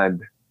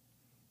 And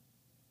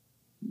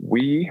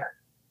we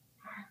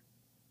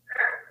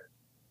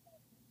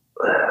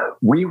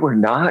were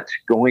not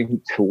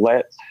going to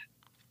let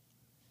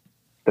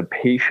the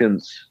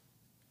patients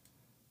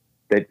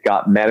that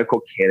got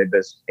medical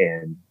cannabis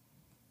and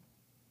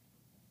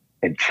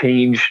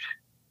changed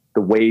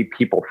the way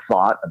people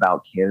thought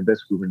about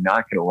cannabis. We were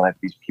not going to let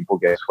these people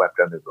get swept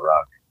under the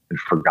rug and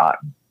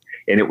forgotten.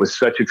 And it was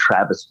such a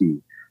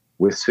travesty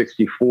with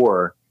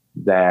 64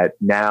 that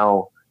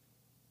now,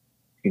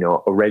 you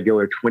know, a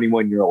regular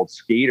 21-year-old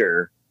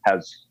skater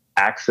has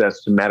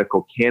access to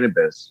medical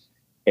cannabis,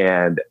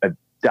 and a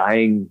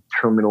dying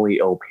terminally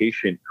ill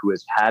patient who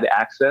has had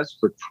access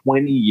for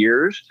 20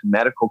 years to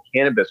medical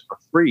cannabis for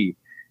free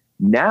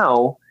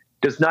now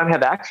does not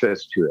have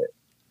access to it.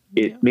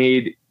 It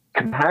made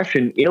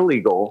compassion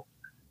illegal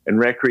and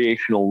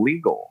recreational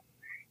legal.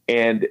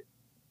 And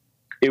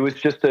it was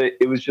just a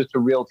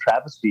real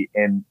travesty.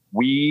 And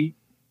we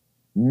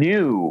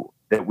knew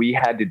that we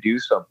had to do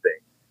something.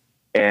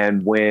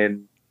 And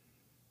when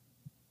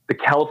the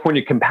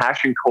California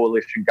Compassion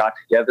Coalition got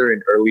together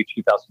in early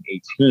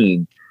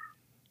 2018,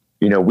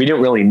 you know, we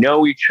didn't really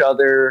know each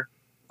other.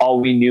 All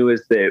we knew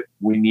is that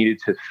we needed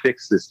to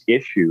fix this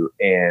issue.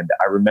 And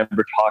I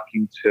remember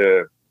talking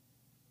to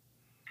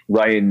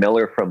Ryan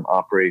Miller from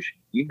Operation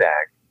EVAC.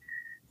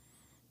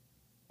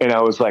 And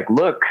I was like,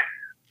 look,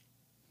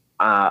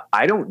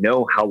 I don't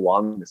know how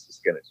long this is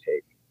going to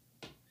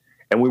take.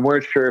 And we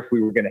weren't sure if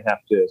we were going to have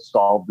to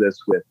solve this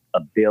with a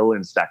bill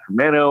in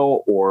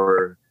Sacramento,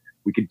 or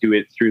we could do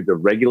it through the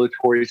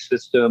regulatory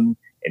system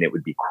and it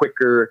would be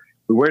quicker.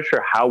 We weren't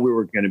sure how we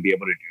were going to be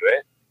able to do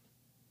it.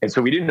 And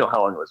so we didn't know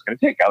how long it was going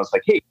to take. I was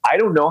like, hey, I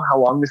don't know how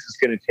long this is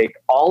going to take.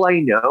 All I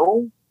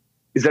know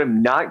is that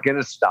I'm not going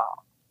to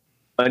stop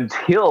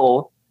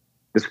until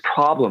this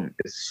problem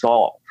is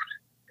solved.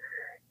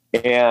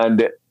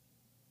 And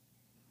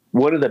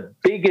one of the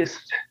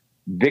biggest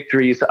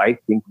victories I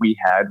think we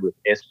had with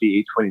SB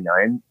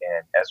 829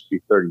 and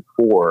SB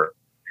 34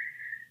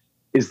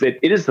 is that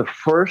it is the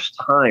first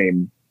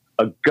time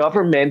a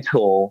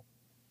governmental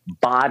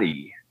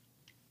body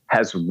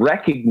has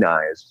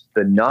recognized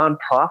the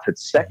nonprofit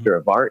sector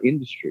of our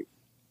industry.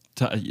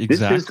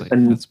 Exactly.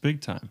 That's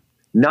big time.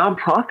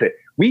 Nonprofit.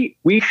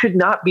 We should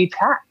not be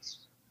taxed.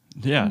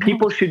 Yeah.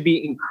 People should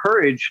be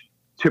encouraged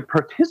to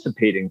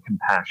participate in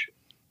compassion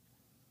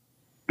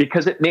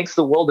because it makes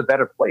the world a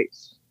better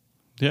place.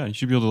 Yeah, you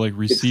should be able to like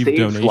receive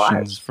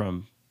donations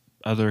from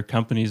other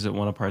companies that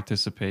want to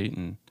participate.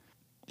 And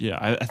yeah,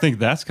 I think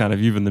that's kind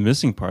of even the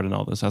missing part in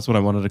all this. That's what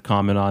I wanted to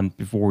comment on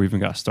before we even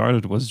got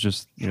started, was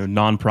just, you know,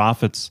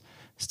 nonprofits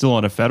still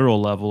on a federal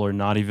level are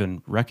not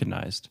even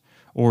recognized,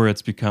 or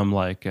it's become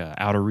like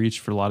out of reach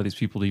for a lot of these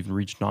people to even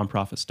reach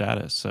nonprofit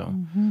status. So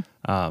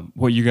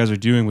what you guys are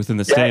doing within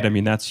the state, I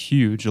mean, that's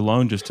huge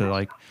alone. Just to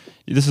like,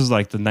 this is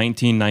like the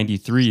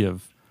 1993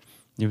 of,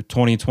 you know,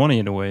 2020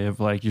 in a way, of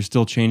like, you're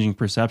still changing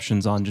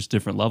perceptions on just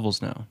different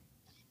levels now.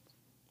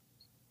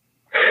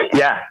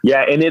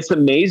 Yeah. And it's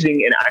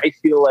amazing. And I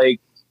feel like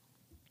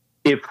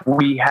if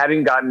we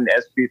hadn't gotten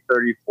SB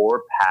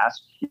 34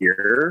 passed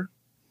here,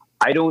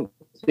 I don't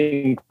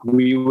think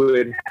we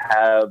would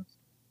have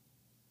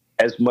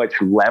as much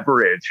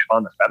leverage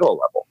on the federal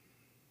level.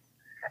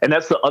 And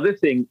that's the other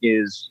thing,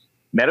 is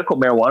medical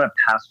marijuana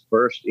passed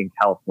first in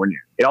California.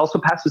 It also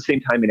passed the same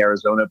time in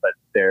Arizona, but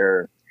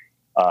their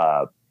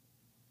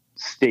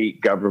state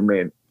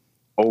government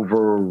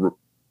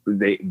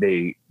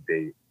they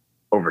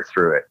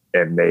overthrew it,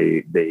 and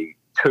they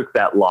took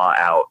that law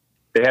out.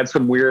 They had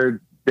some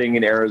weird thing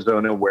in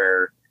Arizona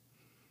where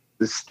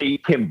the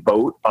state can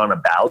vote on a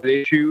ballot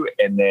issue,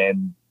 and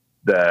then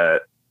the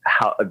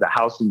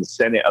House and the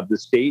Senate of the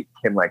state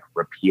can like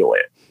repeal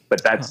it.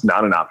 But that's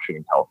not an option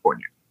in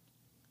California.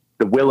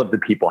 The will of the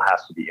people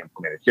has to be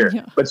implemented here.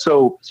 Yeah. But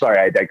sorry,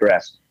 I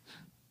digress.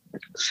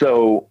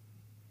 So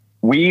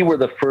we were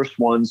the first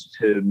ones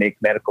to make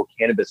medical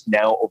cannabis.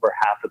 Now over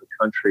half of the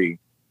country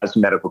has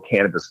medical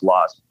cannabis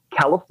laws.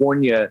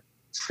 California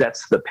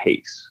sets the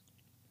pace.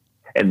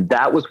 And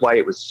that was why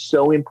it was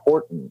so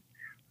important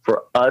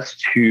for us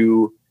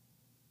to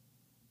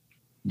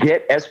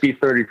get SB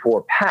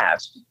 34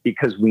 passed,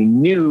 because we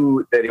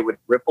knew that it would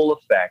ripple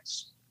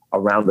effects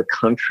around the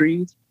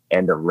country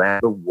and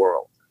around the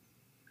world.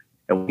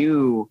 And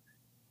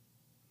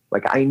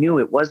I knew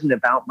it wasn't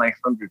about my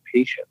 100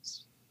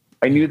 patients.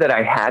 I knew that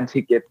I had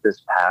to get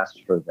this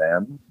passed for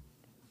them,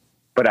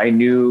 but I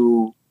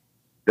knew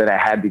that I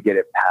had to get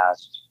it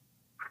passed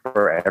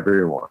for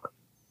everyone.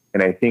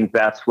 And I think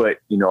that's what,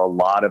 a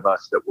lot of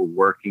us that were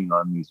working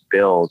on these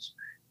bills,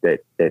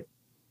 that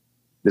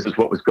this is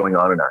what was going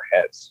on in our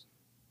heads.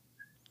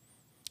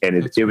 And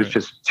it was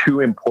just too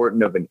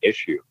important of an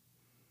issue,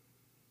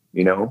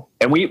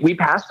 and we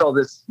passed all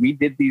this. We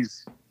did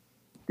these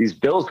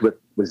bills with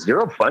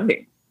zero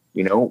funding.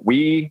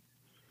 We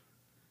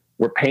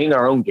were paying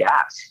our own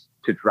gas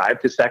to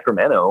drive to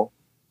Sacramento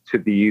to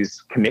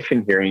these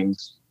commission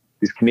hearings,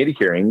 these committee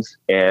hearings,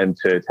 and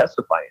to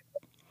testify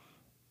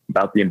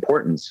about the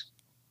importance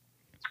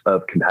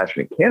of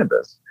compassionate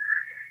cannabis.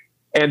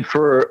 And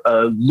for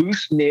a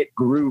loose-knit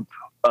group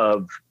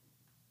of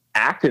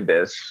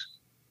activists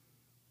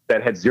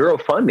that had zero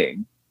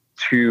funding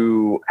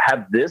to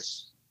have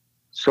this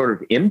sort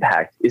of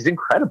impact is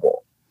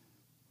incredible.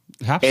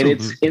 Absolutely. And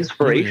it's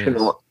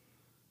inspirational.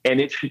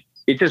 And it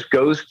just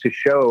goes to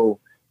show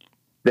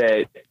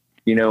that,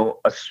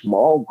 a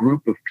small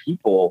group of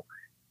people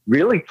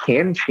really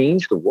can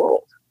change the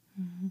world.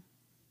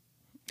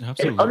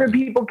 Absolutely. And other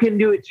people can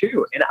do it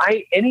too. And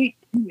any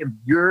of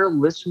your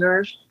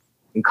listeners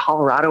in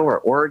Colorado or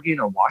Oregon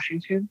or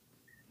Washington,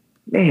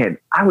 man,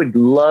 I would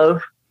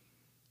love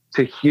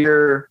to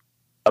hear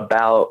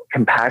about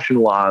compassion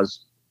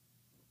laws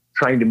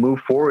trying to move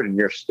forward in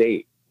your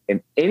state.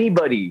 And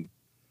anybody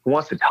who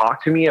wants to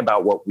talk to me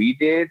about what we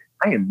did,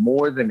 I am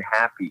more than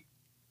happy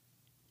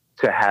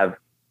to have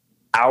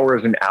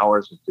hours and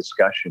hours of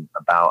discussion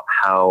about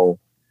how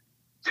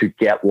to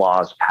get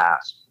laws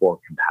passed for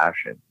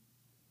compassion.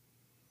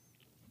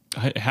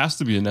 It has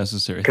to be a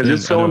necessary thing. Because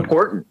it's so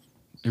important.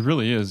 It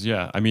really is,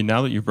 yeah. I mean,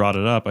 now that you brought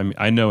it up,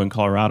 I know in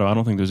Colorado, I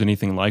don't think there's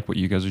anything like what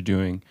you guys are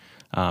doing.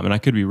 And I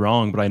could be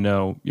wrong, but I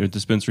know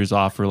dispensaries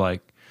offer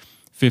like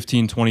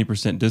 15,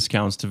 20%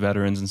 discounts to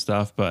veterans and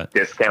stuff. But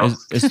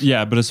discounts, you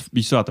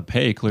still have to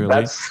pay.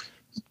 Clearly,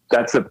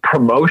 that's a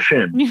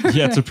promotion.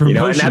 Yeah, it's a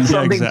promotion. And that's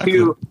something exactly.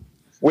 too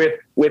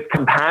with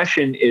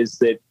compassion is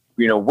that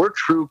we're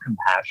true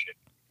compassion,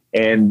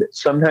 and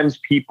sometimes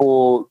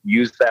people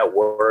use that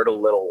word a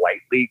little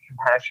lightly,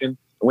 compassion.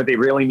 And what they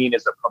really mean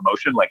is a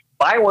promotion, like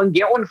buy one,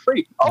 get one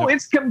free. Oh,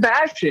 It's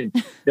compassion.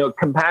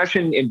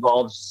 Compassion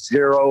involves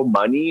zero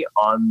money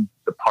on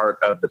the part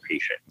of the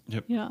patient.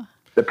 Yep. Yeah.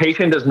 The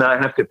patient does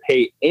not have to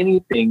pay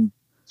anything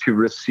to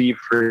receive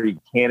free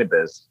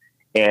cannabis.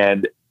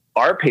 And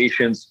our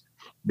patients,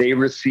 they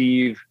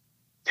receive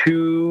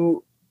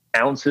 2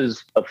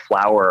 ounces of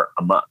flower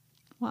a month.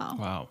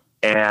 Wow.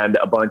 And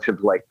a bunch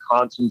of like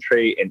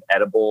concentrate and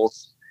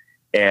edibles.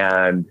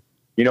 And,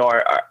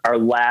 our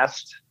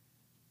last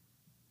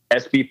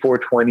SB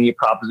 420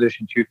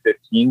 Proposition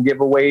 215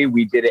 giveaway,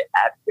 we did it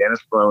at Dennis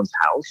Barone's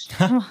house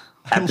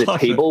at the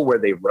table where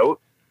they wrote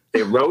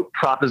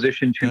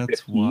Proposition 215.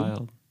 That's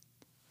wild.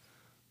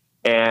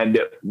 And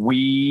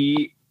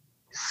we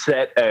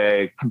set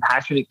a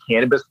compassionate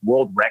cannabis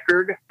world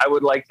record, I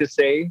would like to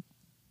say.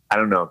 I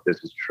don't know if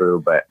this is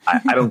true, but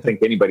I don't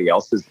think anybody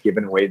else has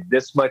given away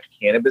this much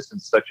cannabis in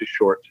such a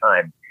short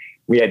time.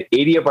 We had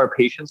 80 of our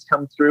patients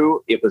come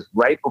through. It was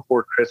right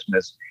before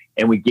Christmas,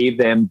 and we gave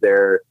them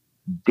their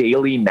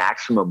daily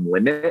maximum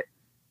limit,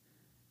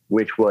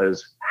 which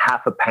was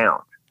half a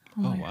pound.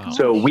 Oh, wow.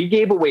 So we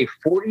gave away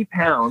 40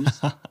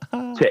 pounds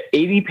to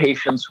 80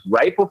 patients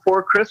right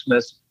before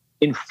Christmas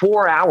in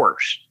 4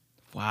 hours.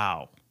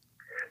 Wow.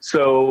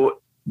 So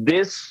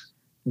this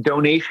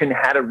donation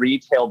had a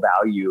retail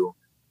value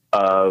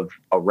of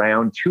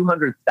around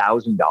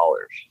 $200,000.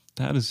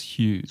 That is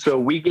huge. So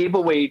we gave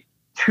away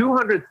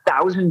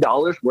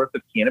 $200,000 worth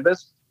of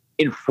cannabis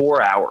in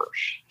 4 hours.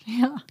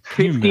 Yeah.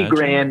 50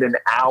 grand an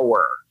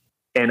hour.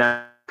 And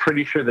I'm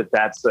pretty sure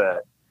that's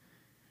a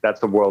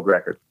world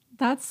record.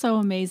 That's so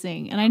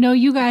amazing. And I know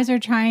you guys are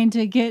trying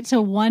to get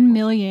to 1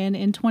 million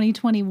in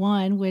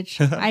 2021,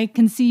 which I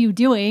can see you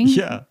doing.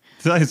 Yeah.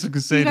 I was going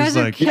to say, you guys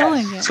are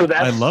killing it. So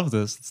I love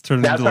this. It's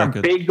turning into our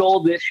big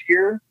goal this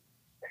year.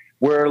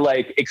 We're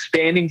like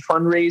expanding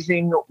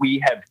fundraising.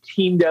 We have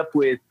teamed up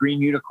with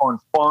Green Unicorn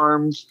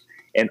Farms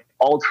and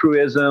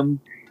Altruism,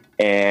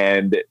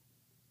 and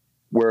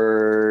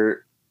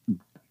we're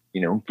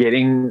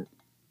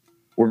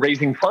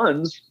raising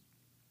funds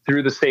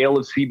through the sale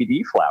of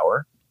CBD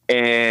flower.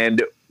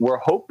 And we're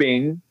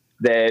hoping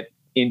that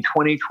in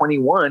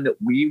 2021,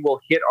 we will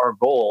hit our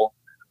goal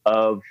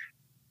of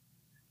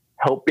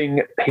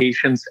helping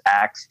patients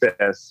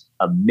access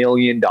 $1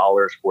 million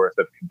worth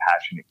of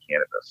compassionate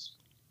cannabis.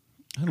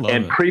 I love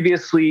and it.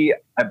 Previously,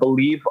 I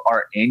believe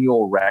our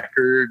annual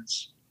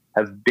records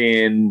have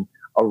been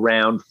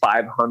around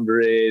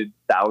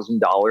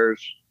 $500,000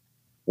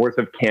 worth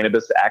of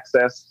cannabis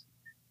access.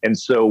 And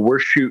so we're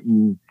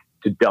shooting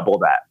to double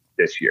that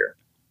this year.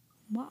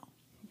 Wow.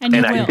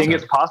 And I think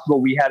it's possible.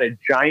 We had a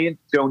giant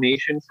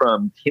donation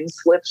from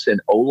Kinslips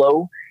and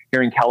Olo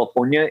here in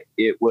California.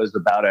 It was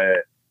about a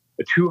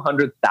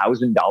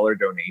 $200,000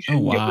 donation. Oh,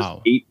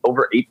 wow. It was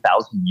over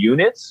 8,000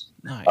 units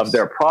Nice. of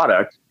their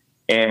product.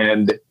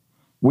 And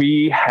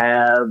we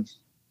have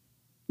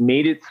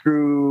made it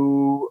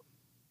through,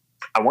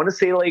 I want to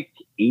say like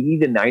 80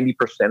 to 90%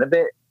 of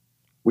it.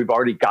 We've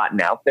already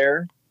gotten out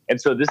there.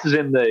 And so this is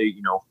in the,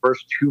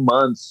 first 2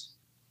 months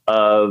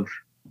of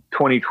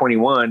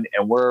 2021,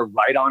 and we're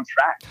right on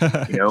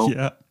track,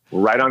 Yeah.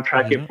 right on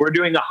track. Yeah. If we're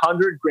doing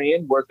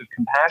 $100,000 worth of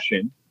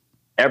compassion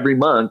every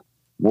month,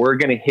 we're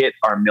going to hit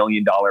our $1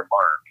 million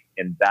mark.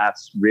 And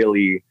that's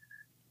really,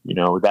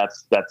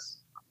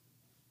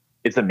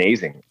 it's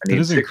amazing. I mean,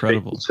 it is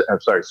incredible.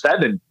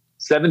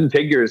 Seven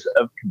figures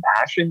of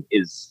compassion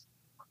is,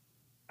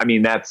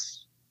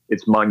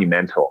 it's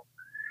monumental.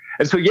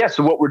 And so,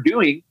 so what we're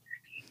doing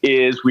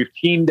is we've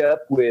teamed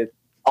up with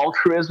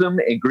Altruism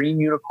and Green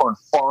Unicorn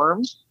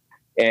Farms,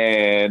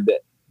 and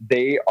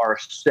they are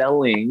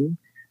selling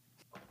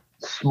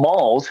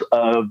smalls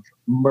of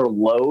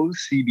Merlot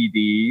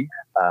CBD,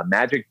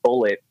 Magic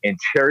Bullet, and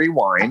cherry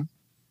wine.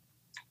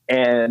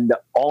 And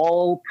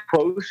all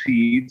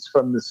proceeds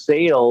from the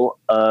sale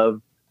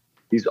of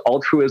these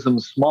Altruism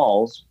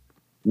smalls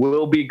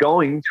will be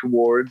going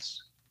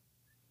towards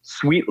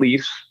Sweet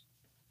Leaf's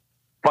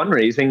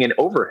fundraising and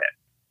overhead.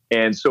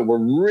 And so we're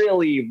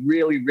really,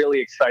 really, really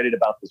excited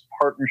about this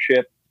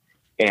partnership.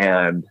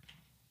 And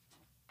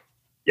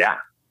yeah.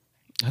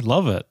 I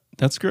love it.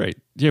 That's great.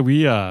 Yeah,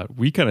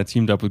 we kind of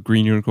teamed up with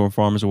Green Unicorn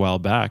Farmers a while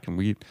back, and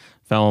we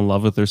fell in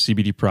love with their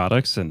CBD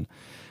products. And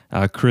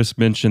Chris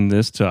mentioned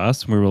this to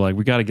us, and we were like,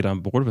 we got to get on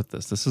board with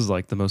this. This is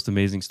like the most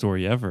amazing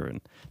story ever.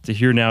 And to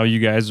hear now you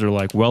guys are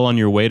like well on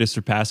your way to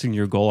surpassing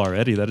your goal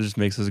already, that just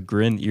makes us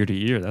grin ear to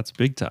ear. That's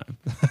big time.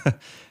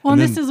 Well,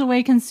 and this is a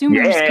way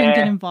consumers can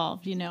get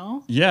involved,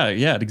 Yeah,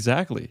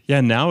 exactly.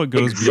 Yeah, now it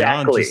goes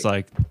beyond just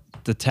like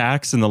the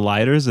tax and the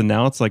lighters, and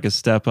now it's like a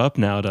step up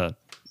now to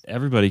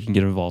everybody can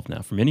get involved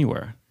now from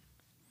anywhere.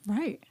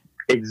 Right.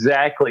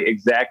 Exactly.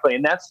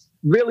 And that's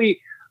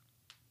really,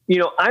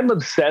 I'm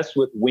obsessed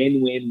with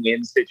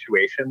win-win-win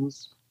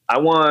situations. I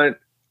want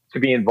to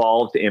be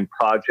involved in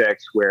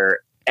projects where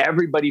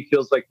everybody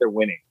feels like they're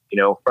winning,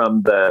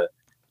 from the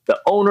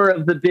owner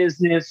of the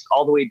business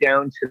all the way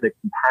down to the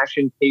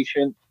compassion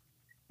patient.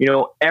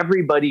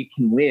 Everybody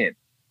can win.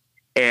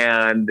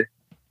 And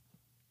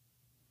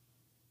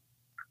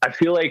I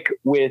feel like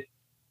with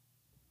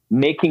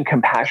making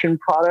compassion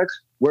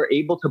products, we're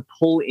able to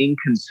pull in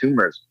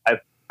consumers.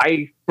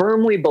 I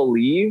firmly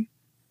believe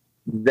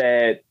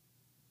that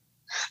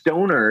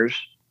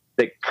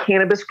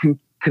cannabis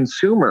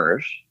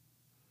consumers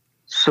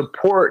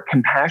support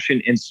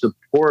compassion and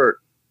support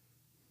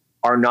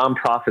our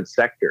nonprofit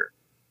sector.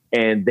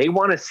 And they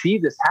want to see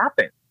this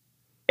happen.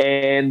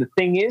 And the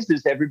thing is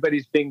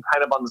everybody's been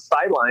kind of on the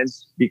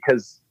sidelines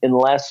because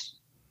unless,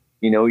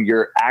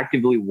 you're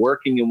actively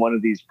working in one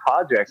of these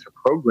projects or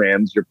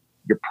programs, you're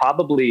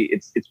probably,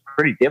 it's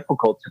pretty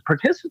difficult to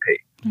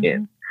participate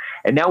in.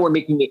 And now we're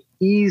making it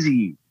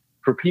easy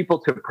for people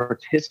to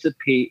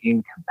participate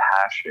in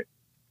compassion.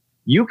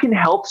 You can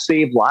help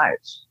save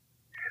lives.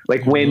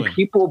 Like when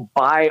people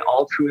buy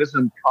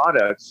Altruism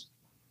products,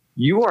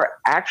 you are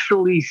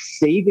actually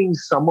saving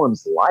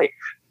someone's life.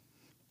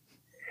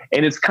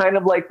 And it's kind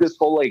of like this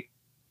whole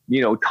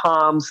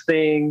Tom's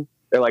thing.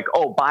 They're like,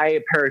 oh, buy a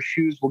pair of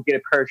shoes. We'll get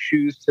a pair of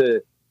shoes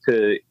to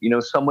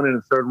someone in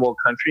a third world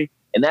country.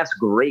 And that's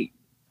great.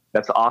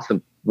 That's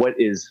awesome. What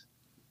is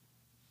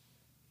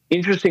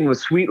interesting with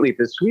Sweet Leaf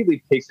is Sweet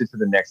Leaf takes it to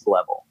the next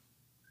level.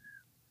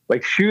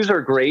 Like shoes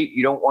are great.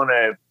 You don't want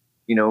to,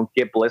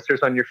 get blisters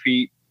on your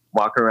feet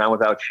walking around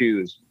without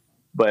shoes.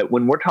 But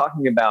when we're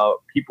talking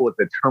about people with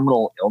a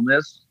terminal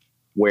illness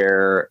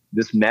where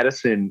this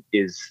medicine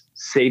is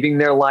saving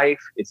their life,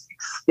 it's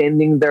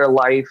extending their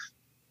life,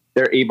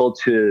 they're able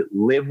to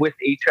live with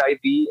HIV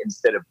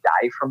instead of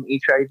die from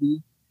HIV.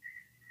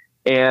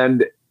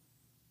 And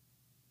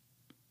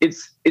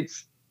it's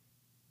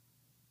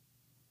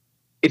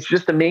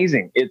just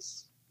amazing.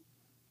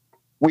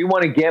 We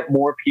want to get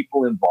more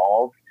people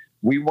involved.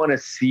 We want to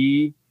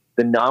see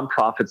the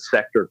nonprofit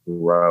sector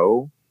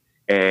grow.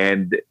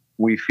 And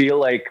we feel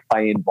like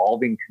by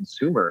involving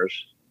consumers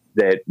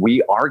that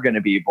we are going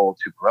to be able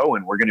to grow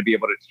and we're going to be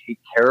able to take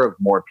care of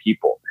more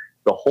people.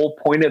 The whole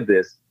point of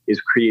this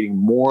is creating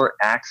more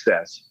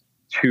access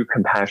to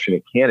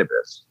compassionate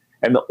cannabis.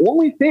 And the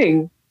only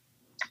thing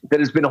that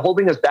has been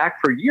holding us back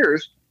for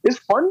years is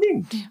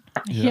funding. Yeah.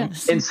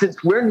 Yes. And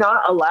since we're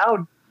not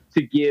allowed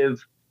to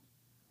give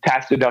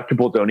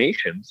tax-deductible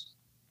donations,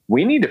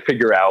 we need to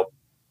figure out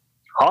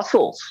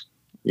hustles.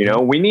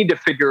 We need to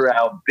figure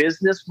out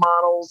business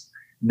models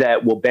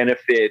that will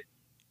benefit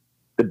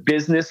the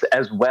business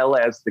as well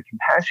as the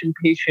compassion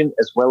patient,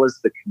 as well as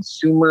the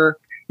consumer.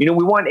 We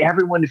want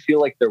everyone to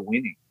feel like they're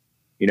winning.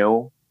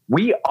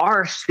 We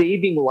are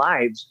saving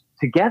lives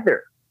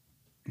together.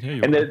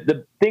 Yeah, and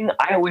the thing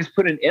I always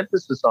put an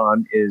emphasis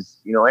on is,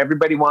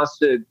 everybody wants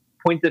to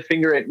point the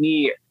finger at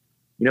me,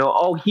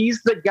 oh,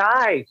 he's the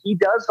guy, he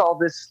does all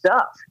this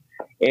stuff.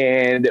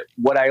 And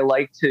what I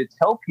like to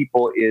tell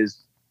people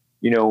is,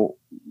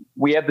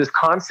 we have this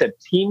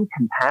concept, team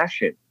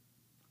compassion.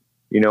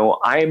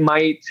 I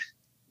might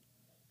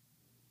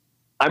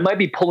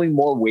be pulling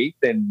more weight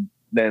than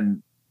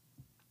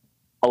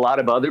a lot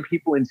of other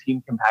people in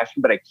Team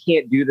Compassion, but I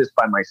can't do this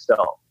by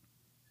myself.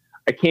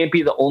 I can't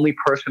be the only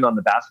person on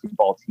the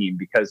basketball team,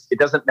 because it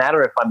doesn't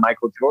matter if I'm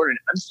Michael Jordan.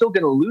 I'm still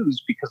going to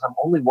lose because I'm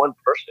only one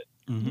person.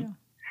 Mm-hmm. Yeah.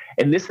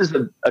 And this is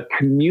a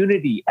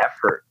community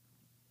effort.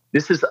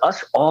 This is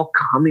us all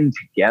coming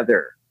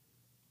together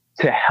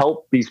to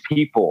help these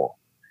people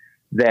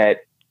that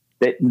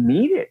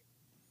need it,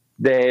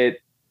 that,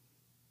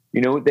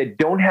 you know, that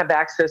don't have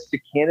access to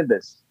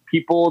cannabis.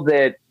 People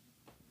that,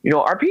 you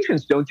know, our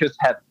patients don't just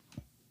have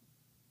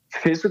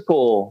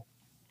physical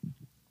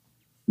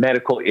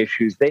medical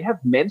issues, they have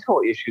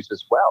mental issues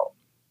as well.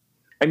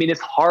 I mean,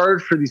 it's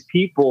hard for these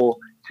people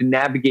to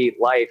navigate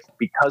life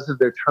because of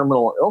their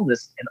terminal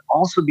illness and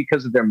also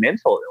because of their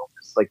mental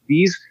illness. Like,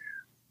 these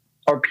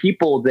are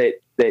people that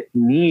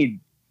need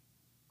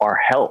our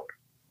help,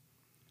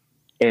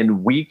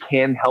 and we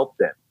can help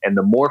them. And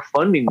the more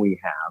funding we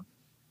have,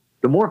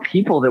 the more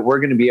people that we're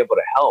going to be able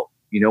to help.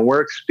 You know,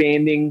 we're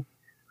expanding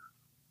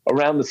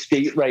around the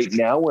state right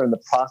now. We're in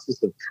the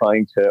process of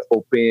trying to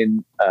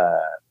open a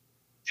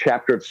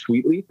chapter of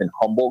Sweet Leaf in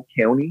Humboldt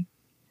County.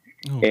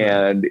 Okay.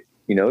 And,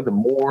 you know, the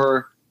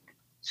more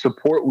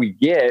support we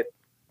get,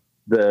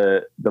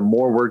 the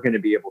more we're going to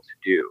be able to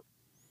do.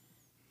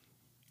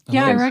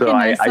 Yeah, I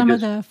recognize some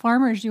of the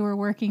farmers you were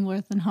working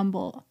with in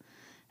Humboldt,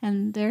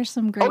 and there's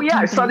some great. Oh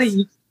yeah, companies. I saw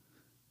that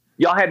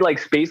y'all had like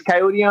Space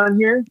Coyote on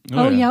here.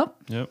 Oh yeah.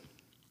 Yep.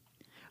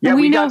 Yeah,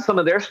 we got some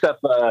of their stuff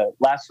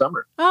last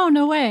summer. Oh,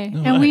 no way.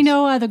 Oh, and we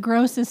know the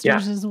Grow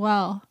Sisters as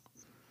well.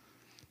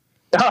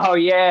 Oh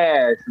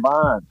yeah,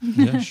 Siobhan.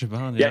 Yeah,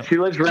 Siobhan. Yeah, she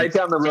lives right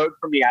down the road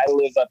from me. I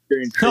live up here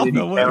in Trinity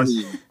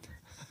County.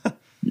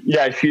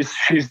 Yeah,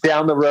 she's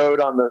down the road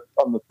on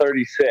the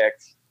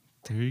 36.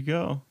 There you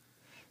go.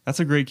 That's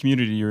a great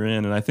community you're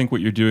in, and I think what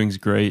you're doing is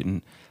great.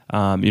 And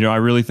you know, I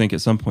really think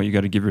at some point you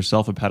got to give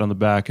yourself a pat on the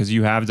back, because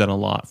you have done a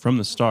lot from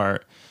the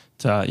start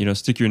to, you know,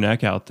 stick your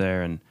neck out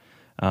there. And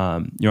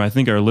you know, I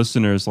think our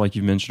listeners, like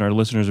you mentioned, our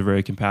listeners are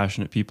very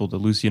compassionate people, to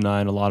Lucy and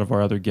I and a lot of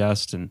our other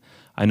guests, and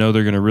I know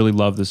they're going to really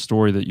love this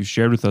story that you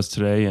shared with us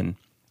today. And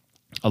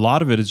a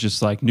lot of it is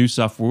just like new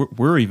stuff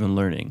we're even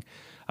learning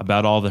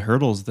about all the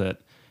hurdles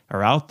that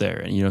are out there.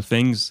 And, you know,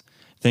 things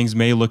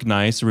may look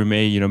nice, or we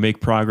may, you know,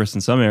 make progress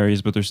in some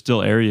areas, but there's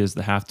still areas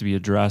that have to be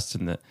addressed.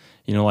 And that,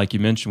 you know, like you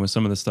mentioned with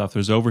some of the stuff,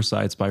 there's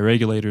oversights by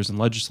regulators and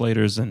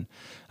legislators, and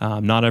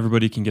not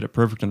everybody can get it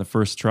perfect in the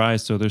first try.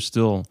 So there's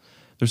still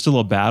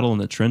a battle in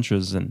the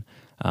trenches. And,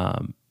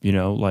 you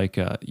know, like,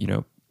 you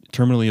know,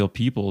 terminally ill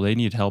people, they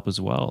need help as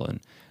well. And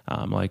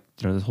like,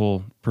 you know, the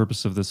whole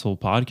purpose of this whole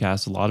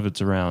podcast, a lot of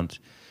it's around,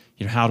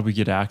 you know, how do we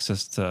get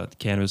access to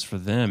cannabis for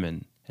them?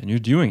 And you're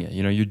doing it.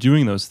 You know, you're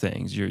doing those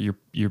things. You're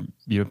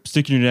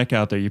sticking your neck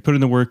out there. You're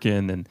putting the work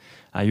in, and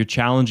you're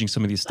challenging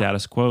some of these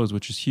status quos,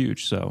 which is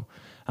huge. So,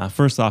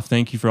 first off,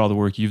 thank you for all the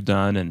work you've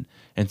done,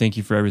 and thank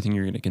you for everything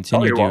you're going to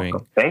continue doing.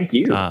 Welcome. Thank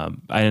you.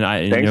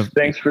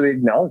 Thanks for the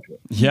acknowledgement.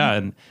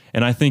 Yeah,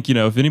 and I think, you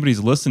know, if anybody's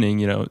listening,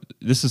 you know,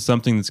 this is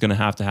something that's going to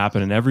have to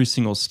happen in every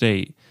single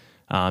state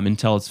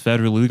until it's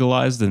federally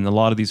legalized, and a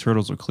lot of these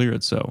hurdles are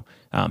cleared. So,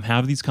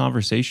 have these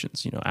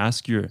conversations. You know,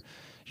 ask your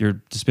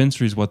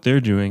dispensaries what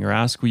they're doing, or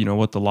ask, you know,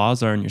 what the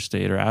laws are in your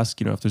state, or ask,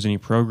 you know, if there's any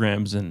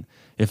programs. And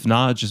if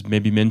not, just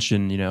maybe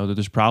mention, you know, that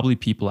there's probably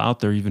people out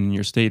there, even in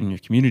your state and your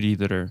community,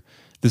 that are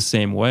the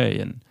same way.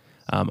 And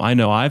I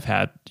know I've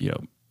had, you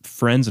know,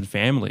 friends and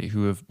family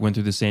who have went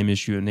through the same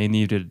issue, and they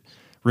needed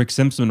Rick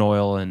Simpson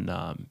oil, and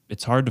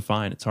it's hard to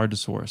find, it's hard to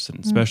source,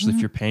 and especially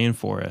if you're paying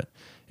for it,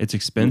 it's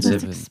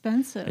expensive. It's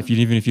expensive. And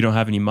even if you don't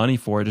have any money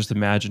for it, just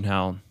imagine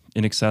how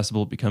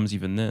inaccessible it becomes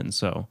even then.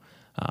 So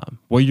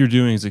what you're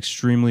doing is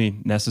extremely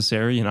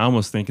necessary, and I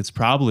almost think it's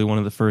probably one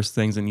of the first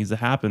things that needs to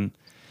happen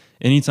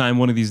anytime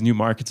one of these new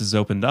markets is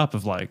opened up,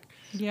 of like,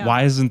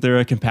 why isn't there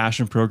a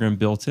compassion program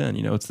built in?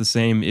 You know, it's the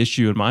same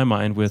issue in my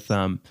mind with,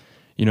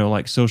 you know,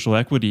 like social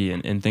equity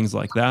and things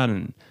like that.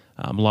 And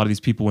a lot of these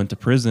people went to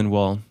prison.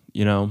 Well,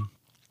 you know,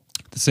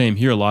 the same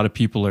here. A lot of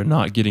people are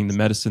not getting the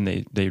medicine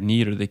they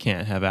need, or they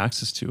can't have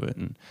access to it.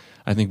 And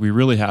I think we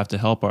really have to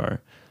help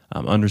our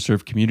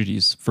underserved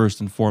communities first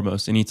and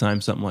foremost anytime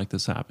something like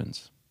this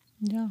happens.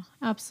 Yeah,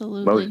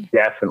 absolutely. Most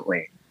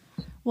definitely.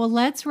 Well,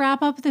 let's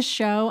wrap up the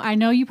show. I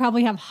know you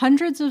probably have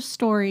hundreds of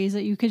stories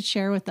that you could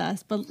share with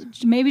us, but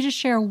maybe just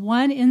share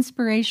one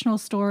inspirational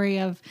story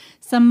of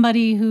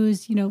somebody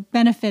who's, you know,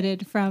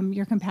 benefited from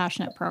your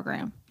compassionate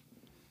program.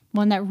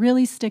 One that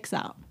really sticks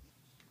out.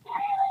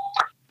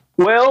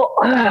 Well,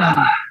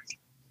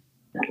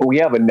 we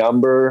have a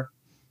number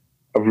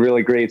of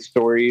really great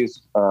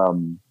stories.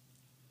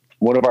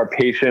 One of our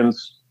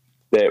patients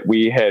that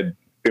we had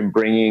been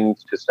bringing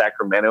to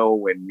Sacramento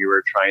when we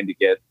were trying to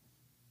get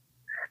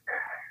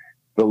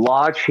the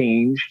law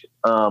changed.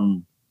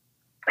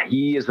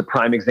 He is a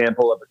prime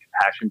example of a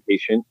compassion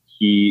patient.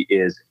 He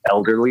is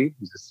elderly.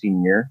 He's a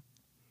senior.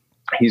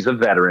 He's a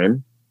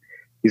veteran.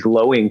 He's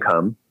low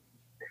income.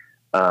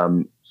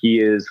 He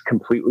is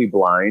completely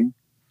blind.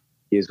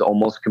 He is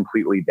almost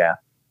completely deaf.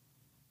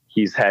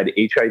 He's had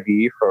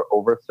HIV for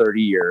over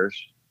 30 years.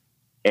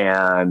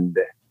 And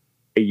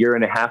a year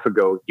and a half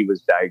ago, he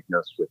was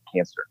diagnosed with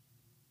cancer.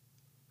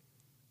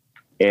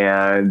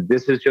 And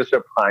this is just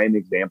a prime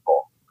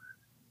example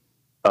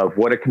of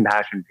what a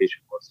compassion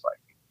patient looks like.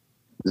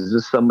 This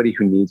is somebody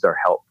who needs our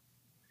help.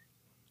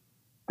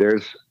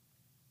 There's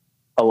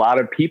a lot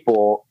of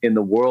people in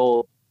the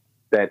world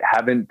that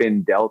haven't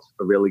been dealt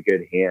a really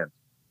good hand.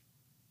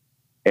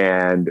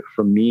 And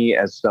for me,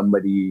 as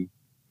somebody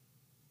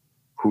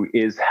who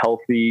is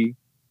healthy,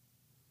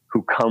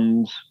 who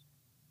comes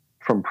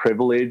from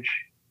privilege,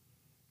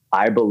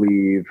 I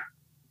believe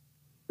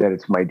that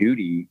it's my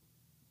duty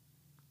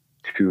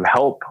to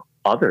help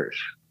others.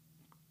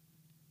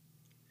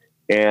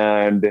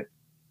 And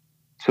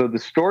so the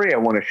story I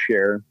want to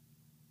share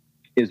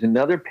is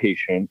another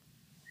patient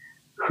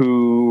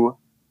who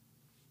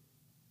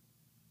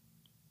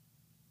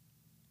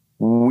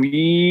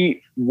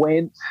we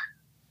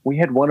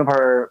had one of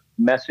our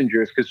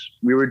messengers, because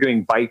we were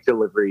doing bike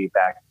delivery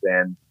back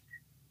then.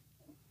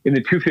 In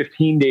the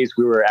 215 days,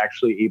 we were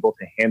actually able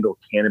to handle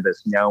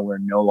cannabis. Now we're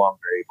no longer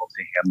able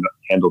to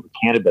handle the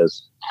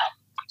cannabis.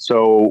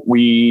 So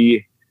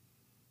we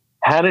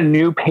had a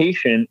new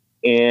patient,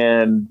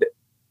 and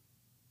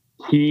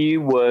he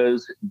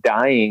was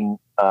dying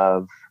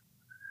of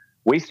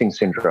wasting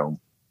syndrome.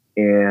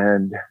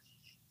 And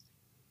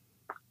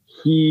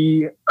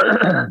he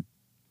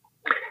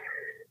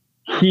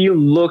he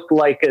looked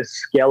like a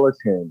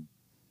skeleton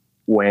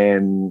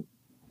when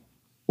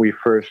we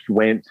first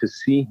went to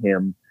see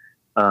him.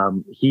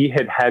 He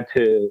had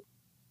to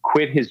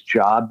quit his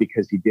job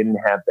because he didn't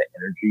have the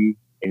energy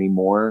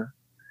anymore.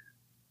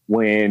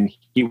 When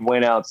he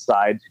went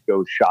outside to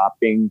go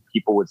shopping,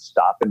 people would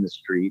stop in the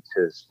street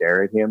to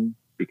stare at him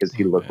because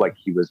he looked like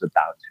he was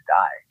about to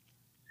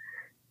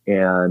die.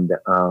 And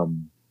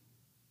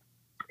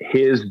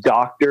his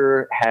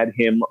doctor had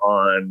him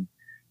on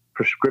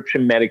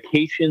prescription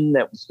medication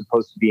that was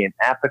supposed to be an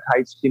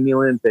appetite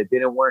stimulant that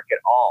didn't work at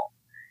all.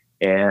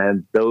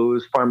 And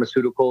those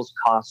pharmaceuticals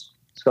cost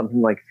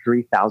something like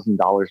 $3,000 a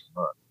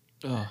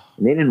month.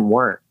 And they didn't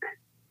work.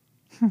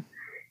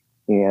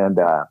 And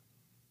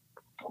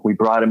we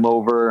brought him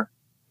over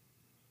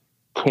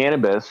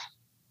cannabis,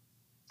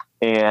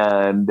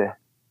 and,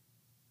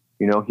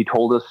 you know, he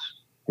told us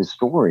his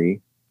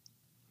story.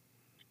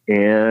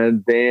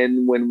 And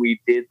then when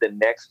we did the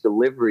next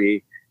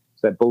delivery,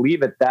 so I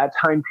believe at that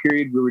time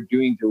period, we were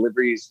doing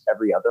deliveries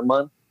every other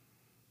month.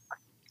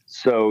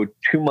 So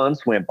 2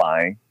 months went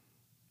by.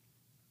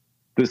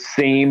 The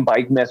same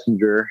bike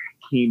messenger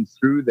came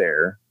through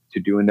there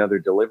to do another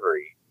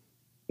delivery.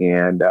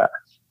 And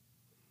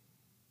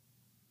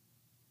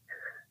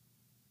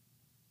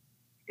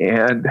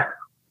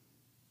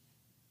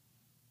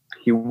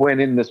he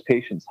went in this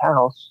patient's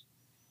house,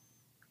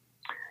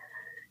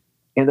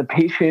 and the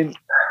patient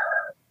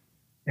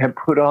had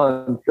put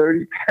on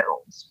 30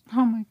 pounds.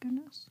 Oh my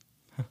goodness.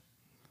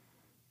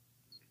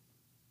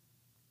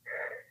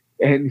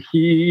 And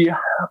he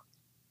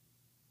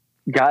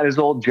got his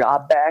old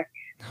job back.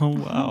 Oh,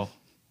 wow.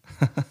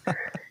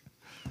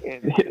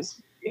 And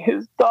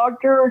his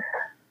doctor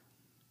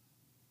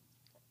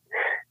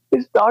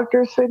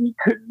said he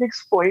couldn't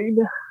explain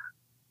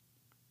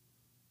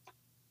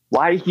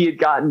why he had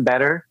gotten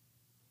better.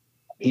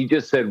 He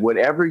just said,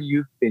 whatever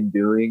you've been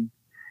doing,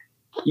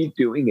 keep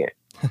doing it.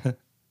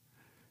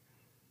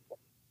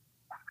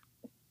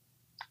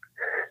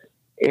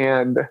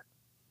 And,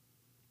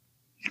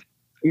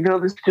 you know,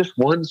 this is just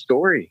one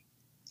story.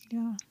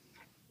 Yeah.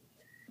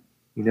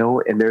 You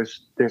know, and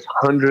there's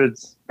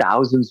hundreds,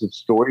 thousands of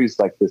stories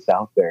like this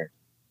out there,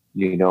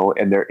 you know,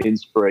 and they're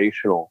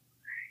inspirational.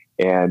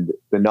 And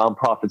the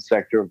nonprofit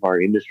sector of our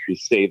industry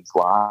saves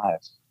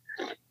lives.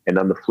 And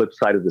on the flip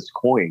side of this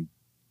coin,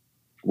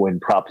 when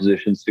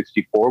Proposition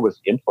 64 was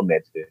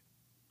implemented,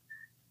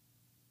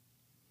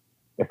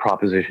 and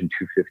Proposition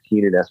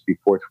 215 and SB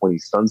 420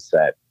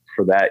 sunset,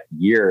 for that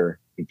year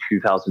in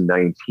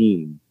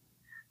 2019,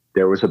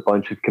 there was a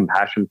bunch of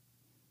compassion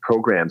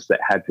programs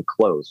that had to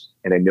close.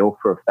 And I know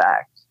for a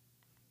fact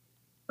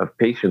of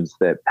patients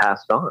that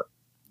passed on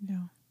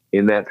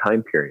in that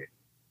time period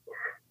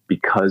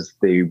because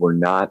they were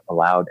not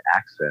allowed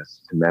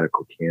access to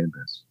medical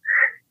cannabis.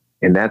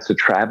 And that's a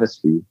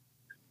travesty.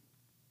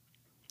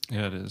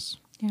 Yeah, it is.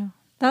 Yeah.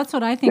 That's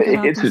what I think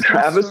about. It's a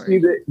travesty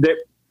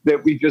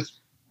that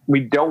we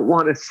don't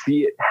want to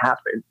see it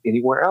happen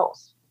anywhere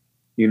else.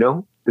 You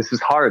know, this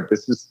is hard.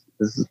 This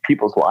is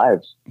people's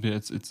lives. Yeah,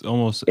 it's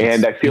almost.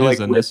 And I feel like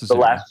with the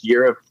last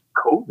year of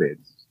COVID,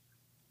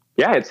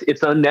 yeah,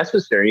 it's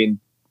unnecessary, and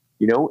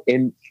you know,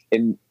 and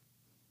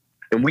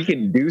we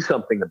can do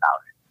something about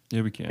it.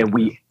 Yeah, we can. And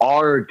we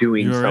are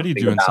doing. You're already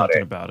something doing about something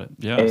it. about it.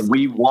 Yeah, and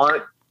we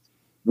want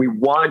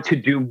to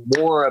do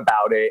more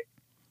about it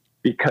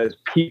because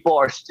people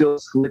are still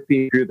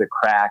slipping through the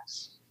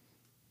cracks.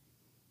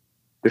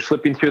 They're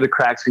slipping through the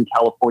cracks in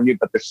California,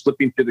 but they're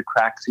slipping through the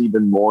cracks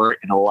even more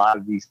in a lot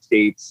of these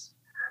states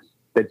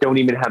that don't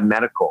even have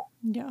medical.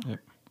 Yeah. Yep.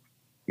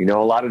 You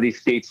know, a lot of these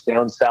states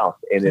down south,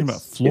 and it's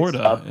about Florida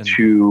it's up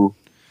to.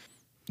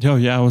 Oh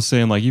yeah, I was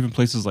saying like even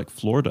places like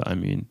Florida. I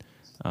mean,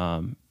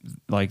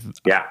 Like,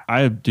 Yeah.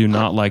 I do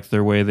not like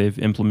their way they've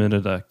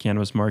implemented a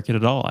cannabis market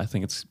at all. I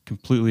think it's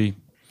completely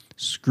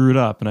screwed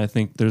up. And I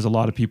think there's a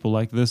lot of people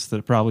like this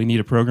that probably need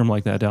a program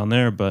like that down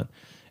there, but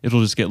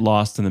it'll just get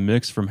lost in the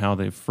mix from how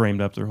they've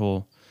framed up their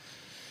whole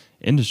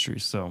industry.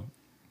 So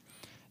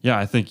yeah,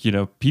 I think,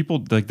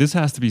 people like this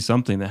has to be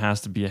something that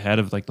has to be ahead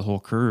of like the whole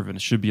curve, and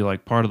it should be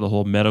like part of the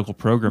whole medical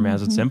program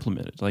as it's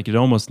implemented. Like it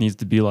almost needs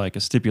to be like a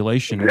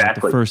stipulation, like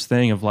the first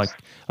thing of like,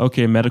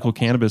 okay, medical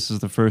cannabis is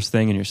the first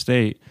thing in your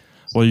state.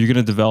 Well, you're going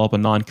to develop a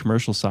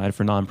non-commercial side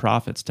for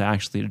nonprofits to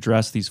actually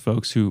address these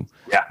folks who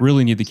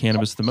really need the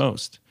cannabis the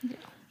most.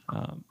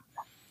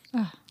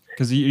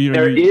 Because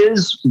there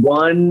is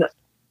one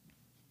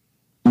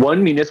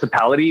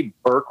municipality,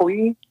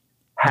 Berkeley,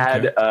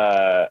 had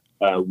a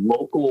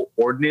local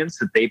ordinance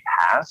that they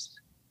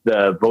passed.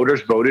 The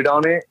voters voted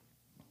on it,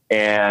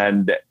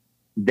 and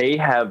they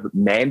have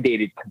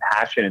mandated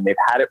compassion, and they've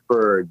had it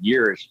for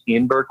years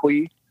in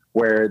Berkeley,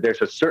 where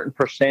there's a certain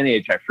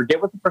percentage, I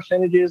forget what the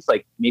percentage is,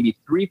 like maybe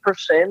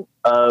 3%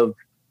 of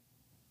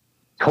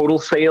total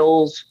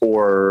sales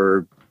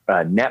or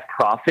net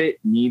profit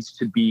needs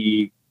to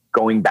be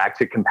going back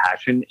to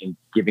compassion and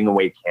giving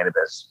away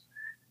cannabis.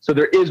 So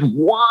there is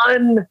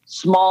one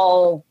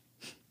small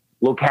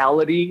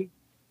locality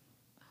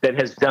that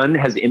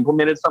has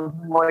implemented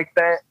something like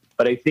that.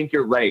 But I think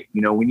you're right.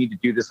 We need to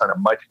do this on a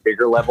much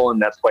bigger level.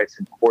 And that's why it's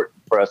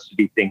important for us to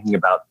be thinking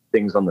about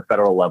things on the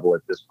federal level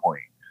at this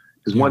point.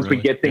 Because once we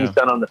get things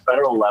done on the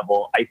federal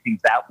level, I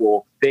think that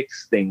will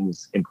fix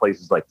things in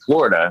places like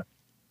Florida,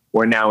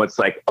 where now it's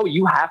like, oh,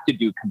 you have to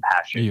do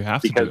compassion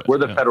because we're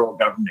the federal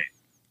government.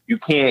 You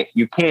can't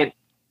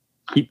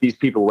keep these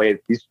people away.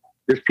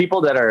 There's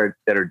people that are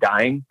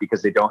dying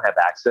because they don't have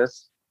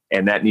access.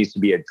 And that needs to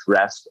be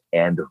addressed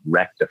and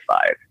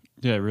rectified.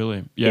 Yeah,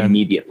 really. Yeah,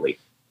 immediately.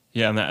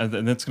 And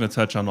that's going to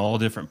touch on all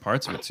different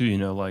parts of it too.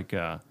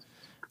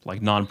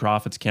 Like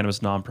nonprofits, cannabis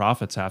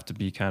nonprofits have to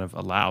be kind of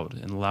allowed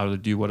to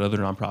do what other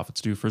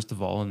nonprofits do, first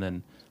of all, and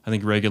then I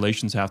think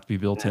regulations have to be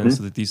built in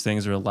so that these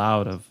things are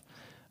allowed.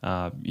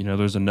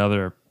 There's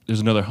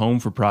another home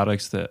for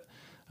products that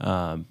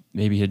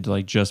maybe had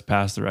like just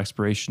passed their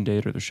expiration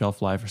date or their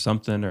shelf life or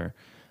something, or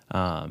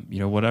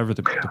whatever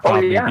the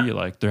problem may be.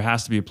 Like there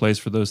has to be a place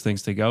for those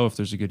things to go if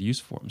there's a good use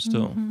for them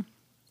still. Mm-hmm.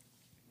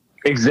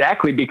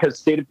 Exactly, because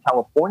state of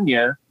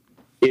California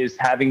is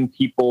having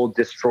people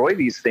destroy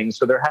these things.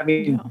 So they're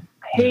having to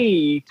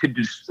pay to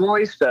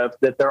destroy stuff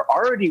that they're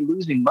already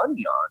losing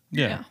money on.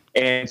 Yeah.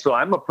 And so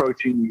I'm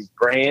approaching these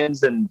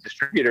brands and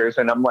distributors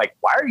and I'm like,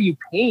 why are you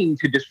paying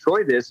to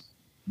destroy this?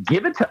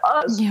 Give it to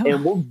us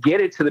and we'll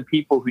get it to the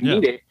people who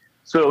need it.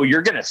 So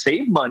you're going to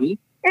save money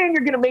and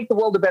you're going to make the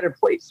world a better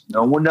place.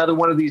 Another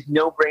one of these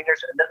no-brainers,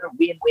 another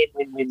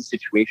win-win-win-win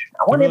situation.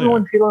 I want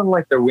everyone feeling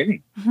like they're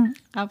winning.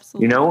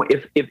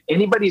 Absolutely. If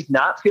anybody's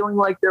not feeling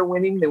like they're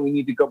winning, then we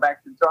need to go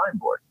back to the drawing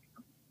board.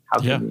 How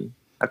can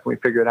we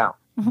figure it out?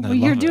 Well,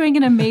 you're doing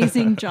an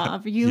amazing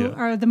job. You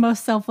are the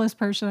most selfless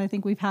person I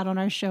think we've had on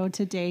our show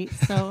to date.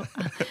 So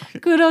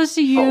kudos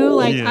to you.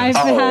 I've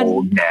had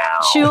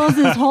chills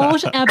this whole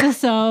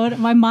episode.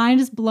 My mind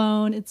is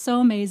blown. It's so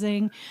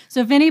amazing.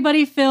 So if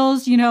anybody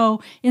feels,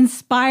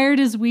 inspired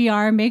as we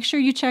are, make sure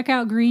you check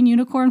out Green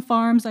Unicorn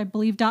Farms, I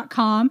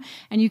believe.com,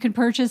 and you can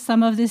purchase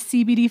some of this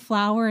CBD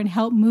flower and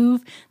help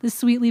move the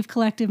Sweet Leaf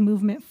Collective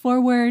movement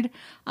forward.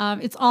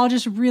 It's all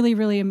just really,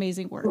 really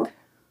amazing work.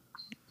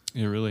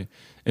 Yeah, really.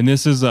 And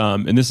this is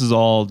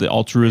all the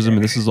altruism,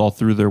 and this is all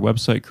through their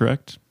website,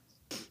 correct?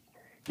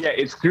 Yeah,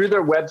 it's through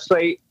their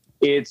website.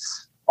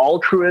 It's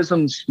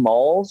Altruism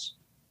Smalls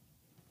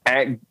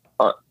at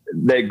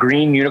that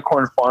Green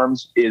Unicorn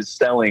Farms is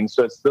selling.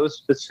 So it's those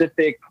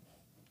specific.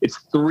 It's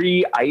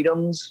 3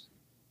 items.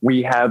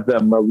 We have the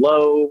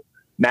Merlot,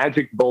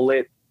 Magic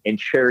Bullet, and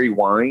Cherry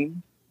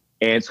Wine.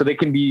 And so they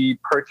can be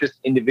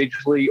purchased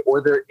individually,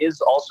 or there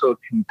is also a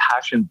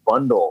compassion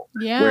bundle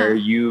where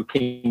you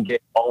can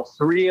get all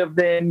 3 of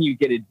them. You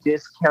get a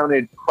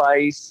discounted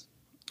price,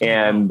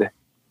 and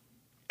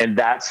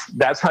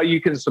that's how you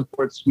can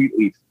support Sweet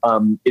Leaf.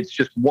 It's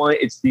just one.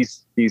 It's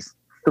these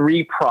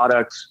 3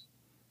 products,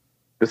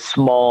 the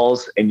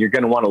smalls, and you're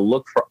going to want to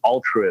look for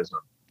altruism.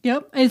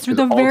 Yep, it's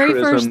the very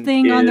first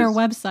thing on their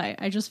website.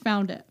 I just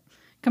found it.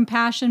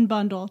 Compassion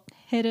bundle.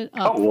 Hit it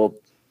up. Oh well.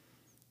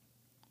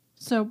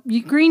 So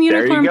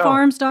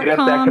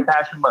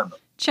greenunicornfarms.com.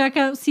 Check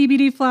out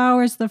CBD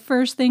flowers, the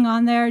first thing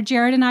on there.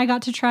 Jared and I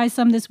got to try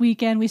some this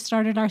weekend. We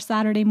started our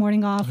Saturday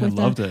morning off with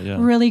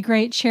really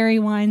great cherry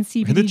wine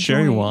CBD. The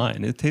cherry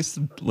wine. It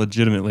tasted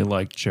legitimately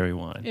like cherry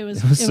wine. It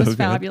was so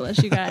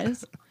fabulous, you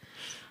guys.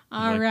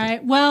 All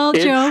right. Well,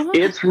 Joe.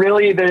 It's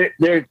really, they're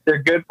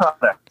good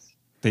products.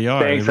 They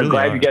are. Thanks. I'm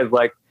glad you guys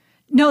like.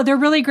 No, they're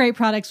really great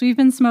products. We've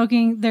been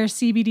smoking their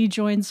CBD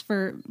joints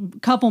for a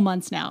couple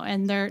months now,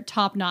 and they're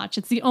top notch.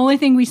 It's the only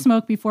thing we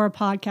smoke before a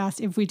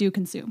podcast if we do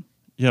consume.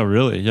 Yeah,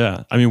 really.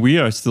 Yeah. I mean, we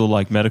are still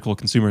like medical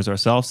consumers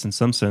ourselves in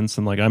some sense.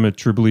 And like, I'm a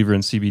true believer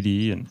in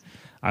CBD, and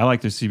I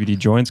like their CBD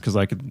joints because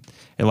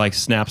it like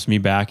snaps me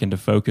back into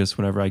focus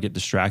whenever I get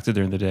distracted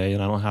during the day,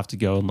 and I don't have to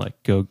go and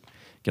like go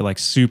get like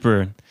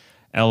super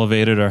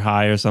elevated or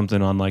high or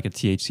something on like a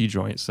THC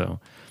joint. So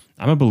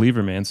I'm a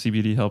believer, man.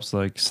 CBD helps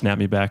like snap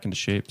me back into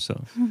shape.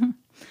 So.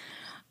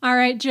 All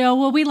right, Joe.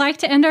 Well, we like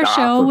to end our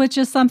show with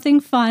just something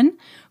fun.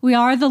 We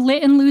are the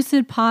Lit and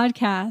Lucid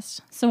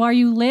podcast. So are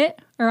you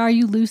lit or are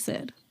you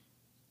lucid?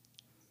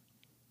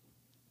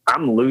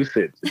 I'm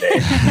lucid today.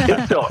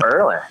 It's still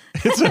early.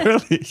 It's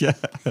early, yeah.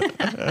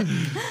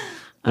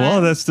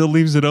 Well, that still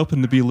leaves it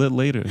open to be lit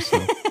later.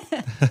 So.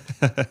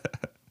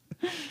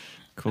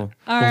 Cool.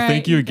 Well,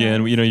 thank you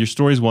again. You know, your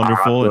story's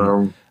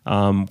wonderful,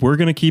 and we're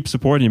gonna keep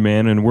supporting you,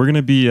 man. And we're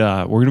gonna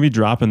be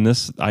dropping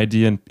this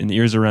idea in the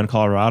ears around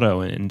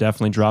Colorado, and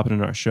definitely dropping it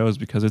in our shows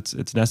because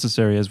it's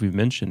necessary, as we've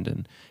mentioned.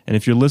 And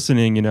if you're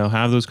listening, you know,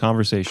 have those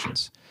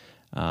conversations.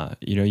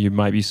 You know, you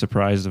might be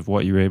surprised of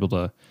what you're able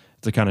to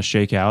kind of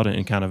shake out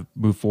and kind of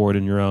move forward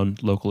in your own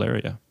local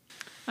area.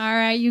 All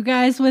right, you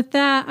guys. With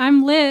that,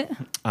 I'm lit.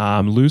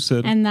 I'm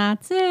lucid, and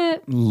that's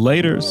it.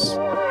 Laters.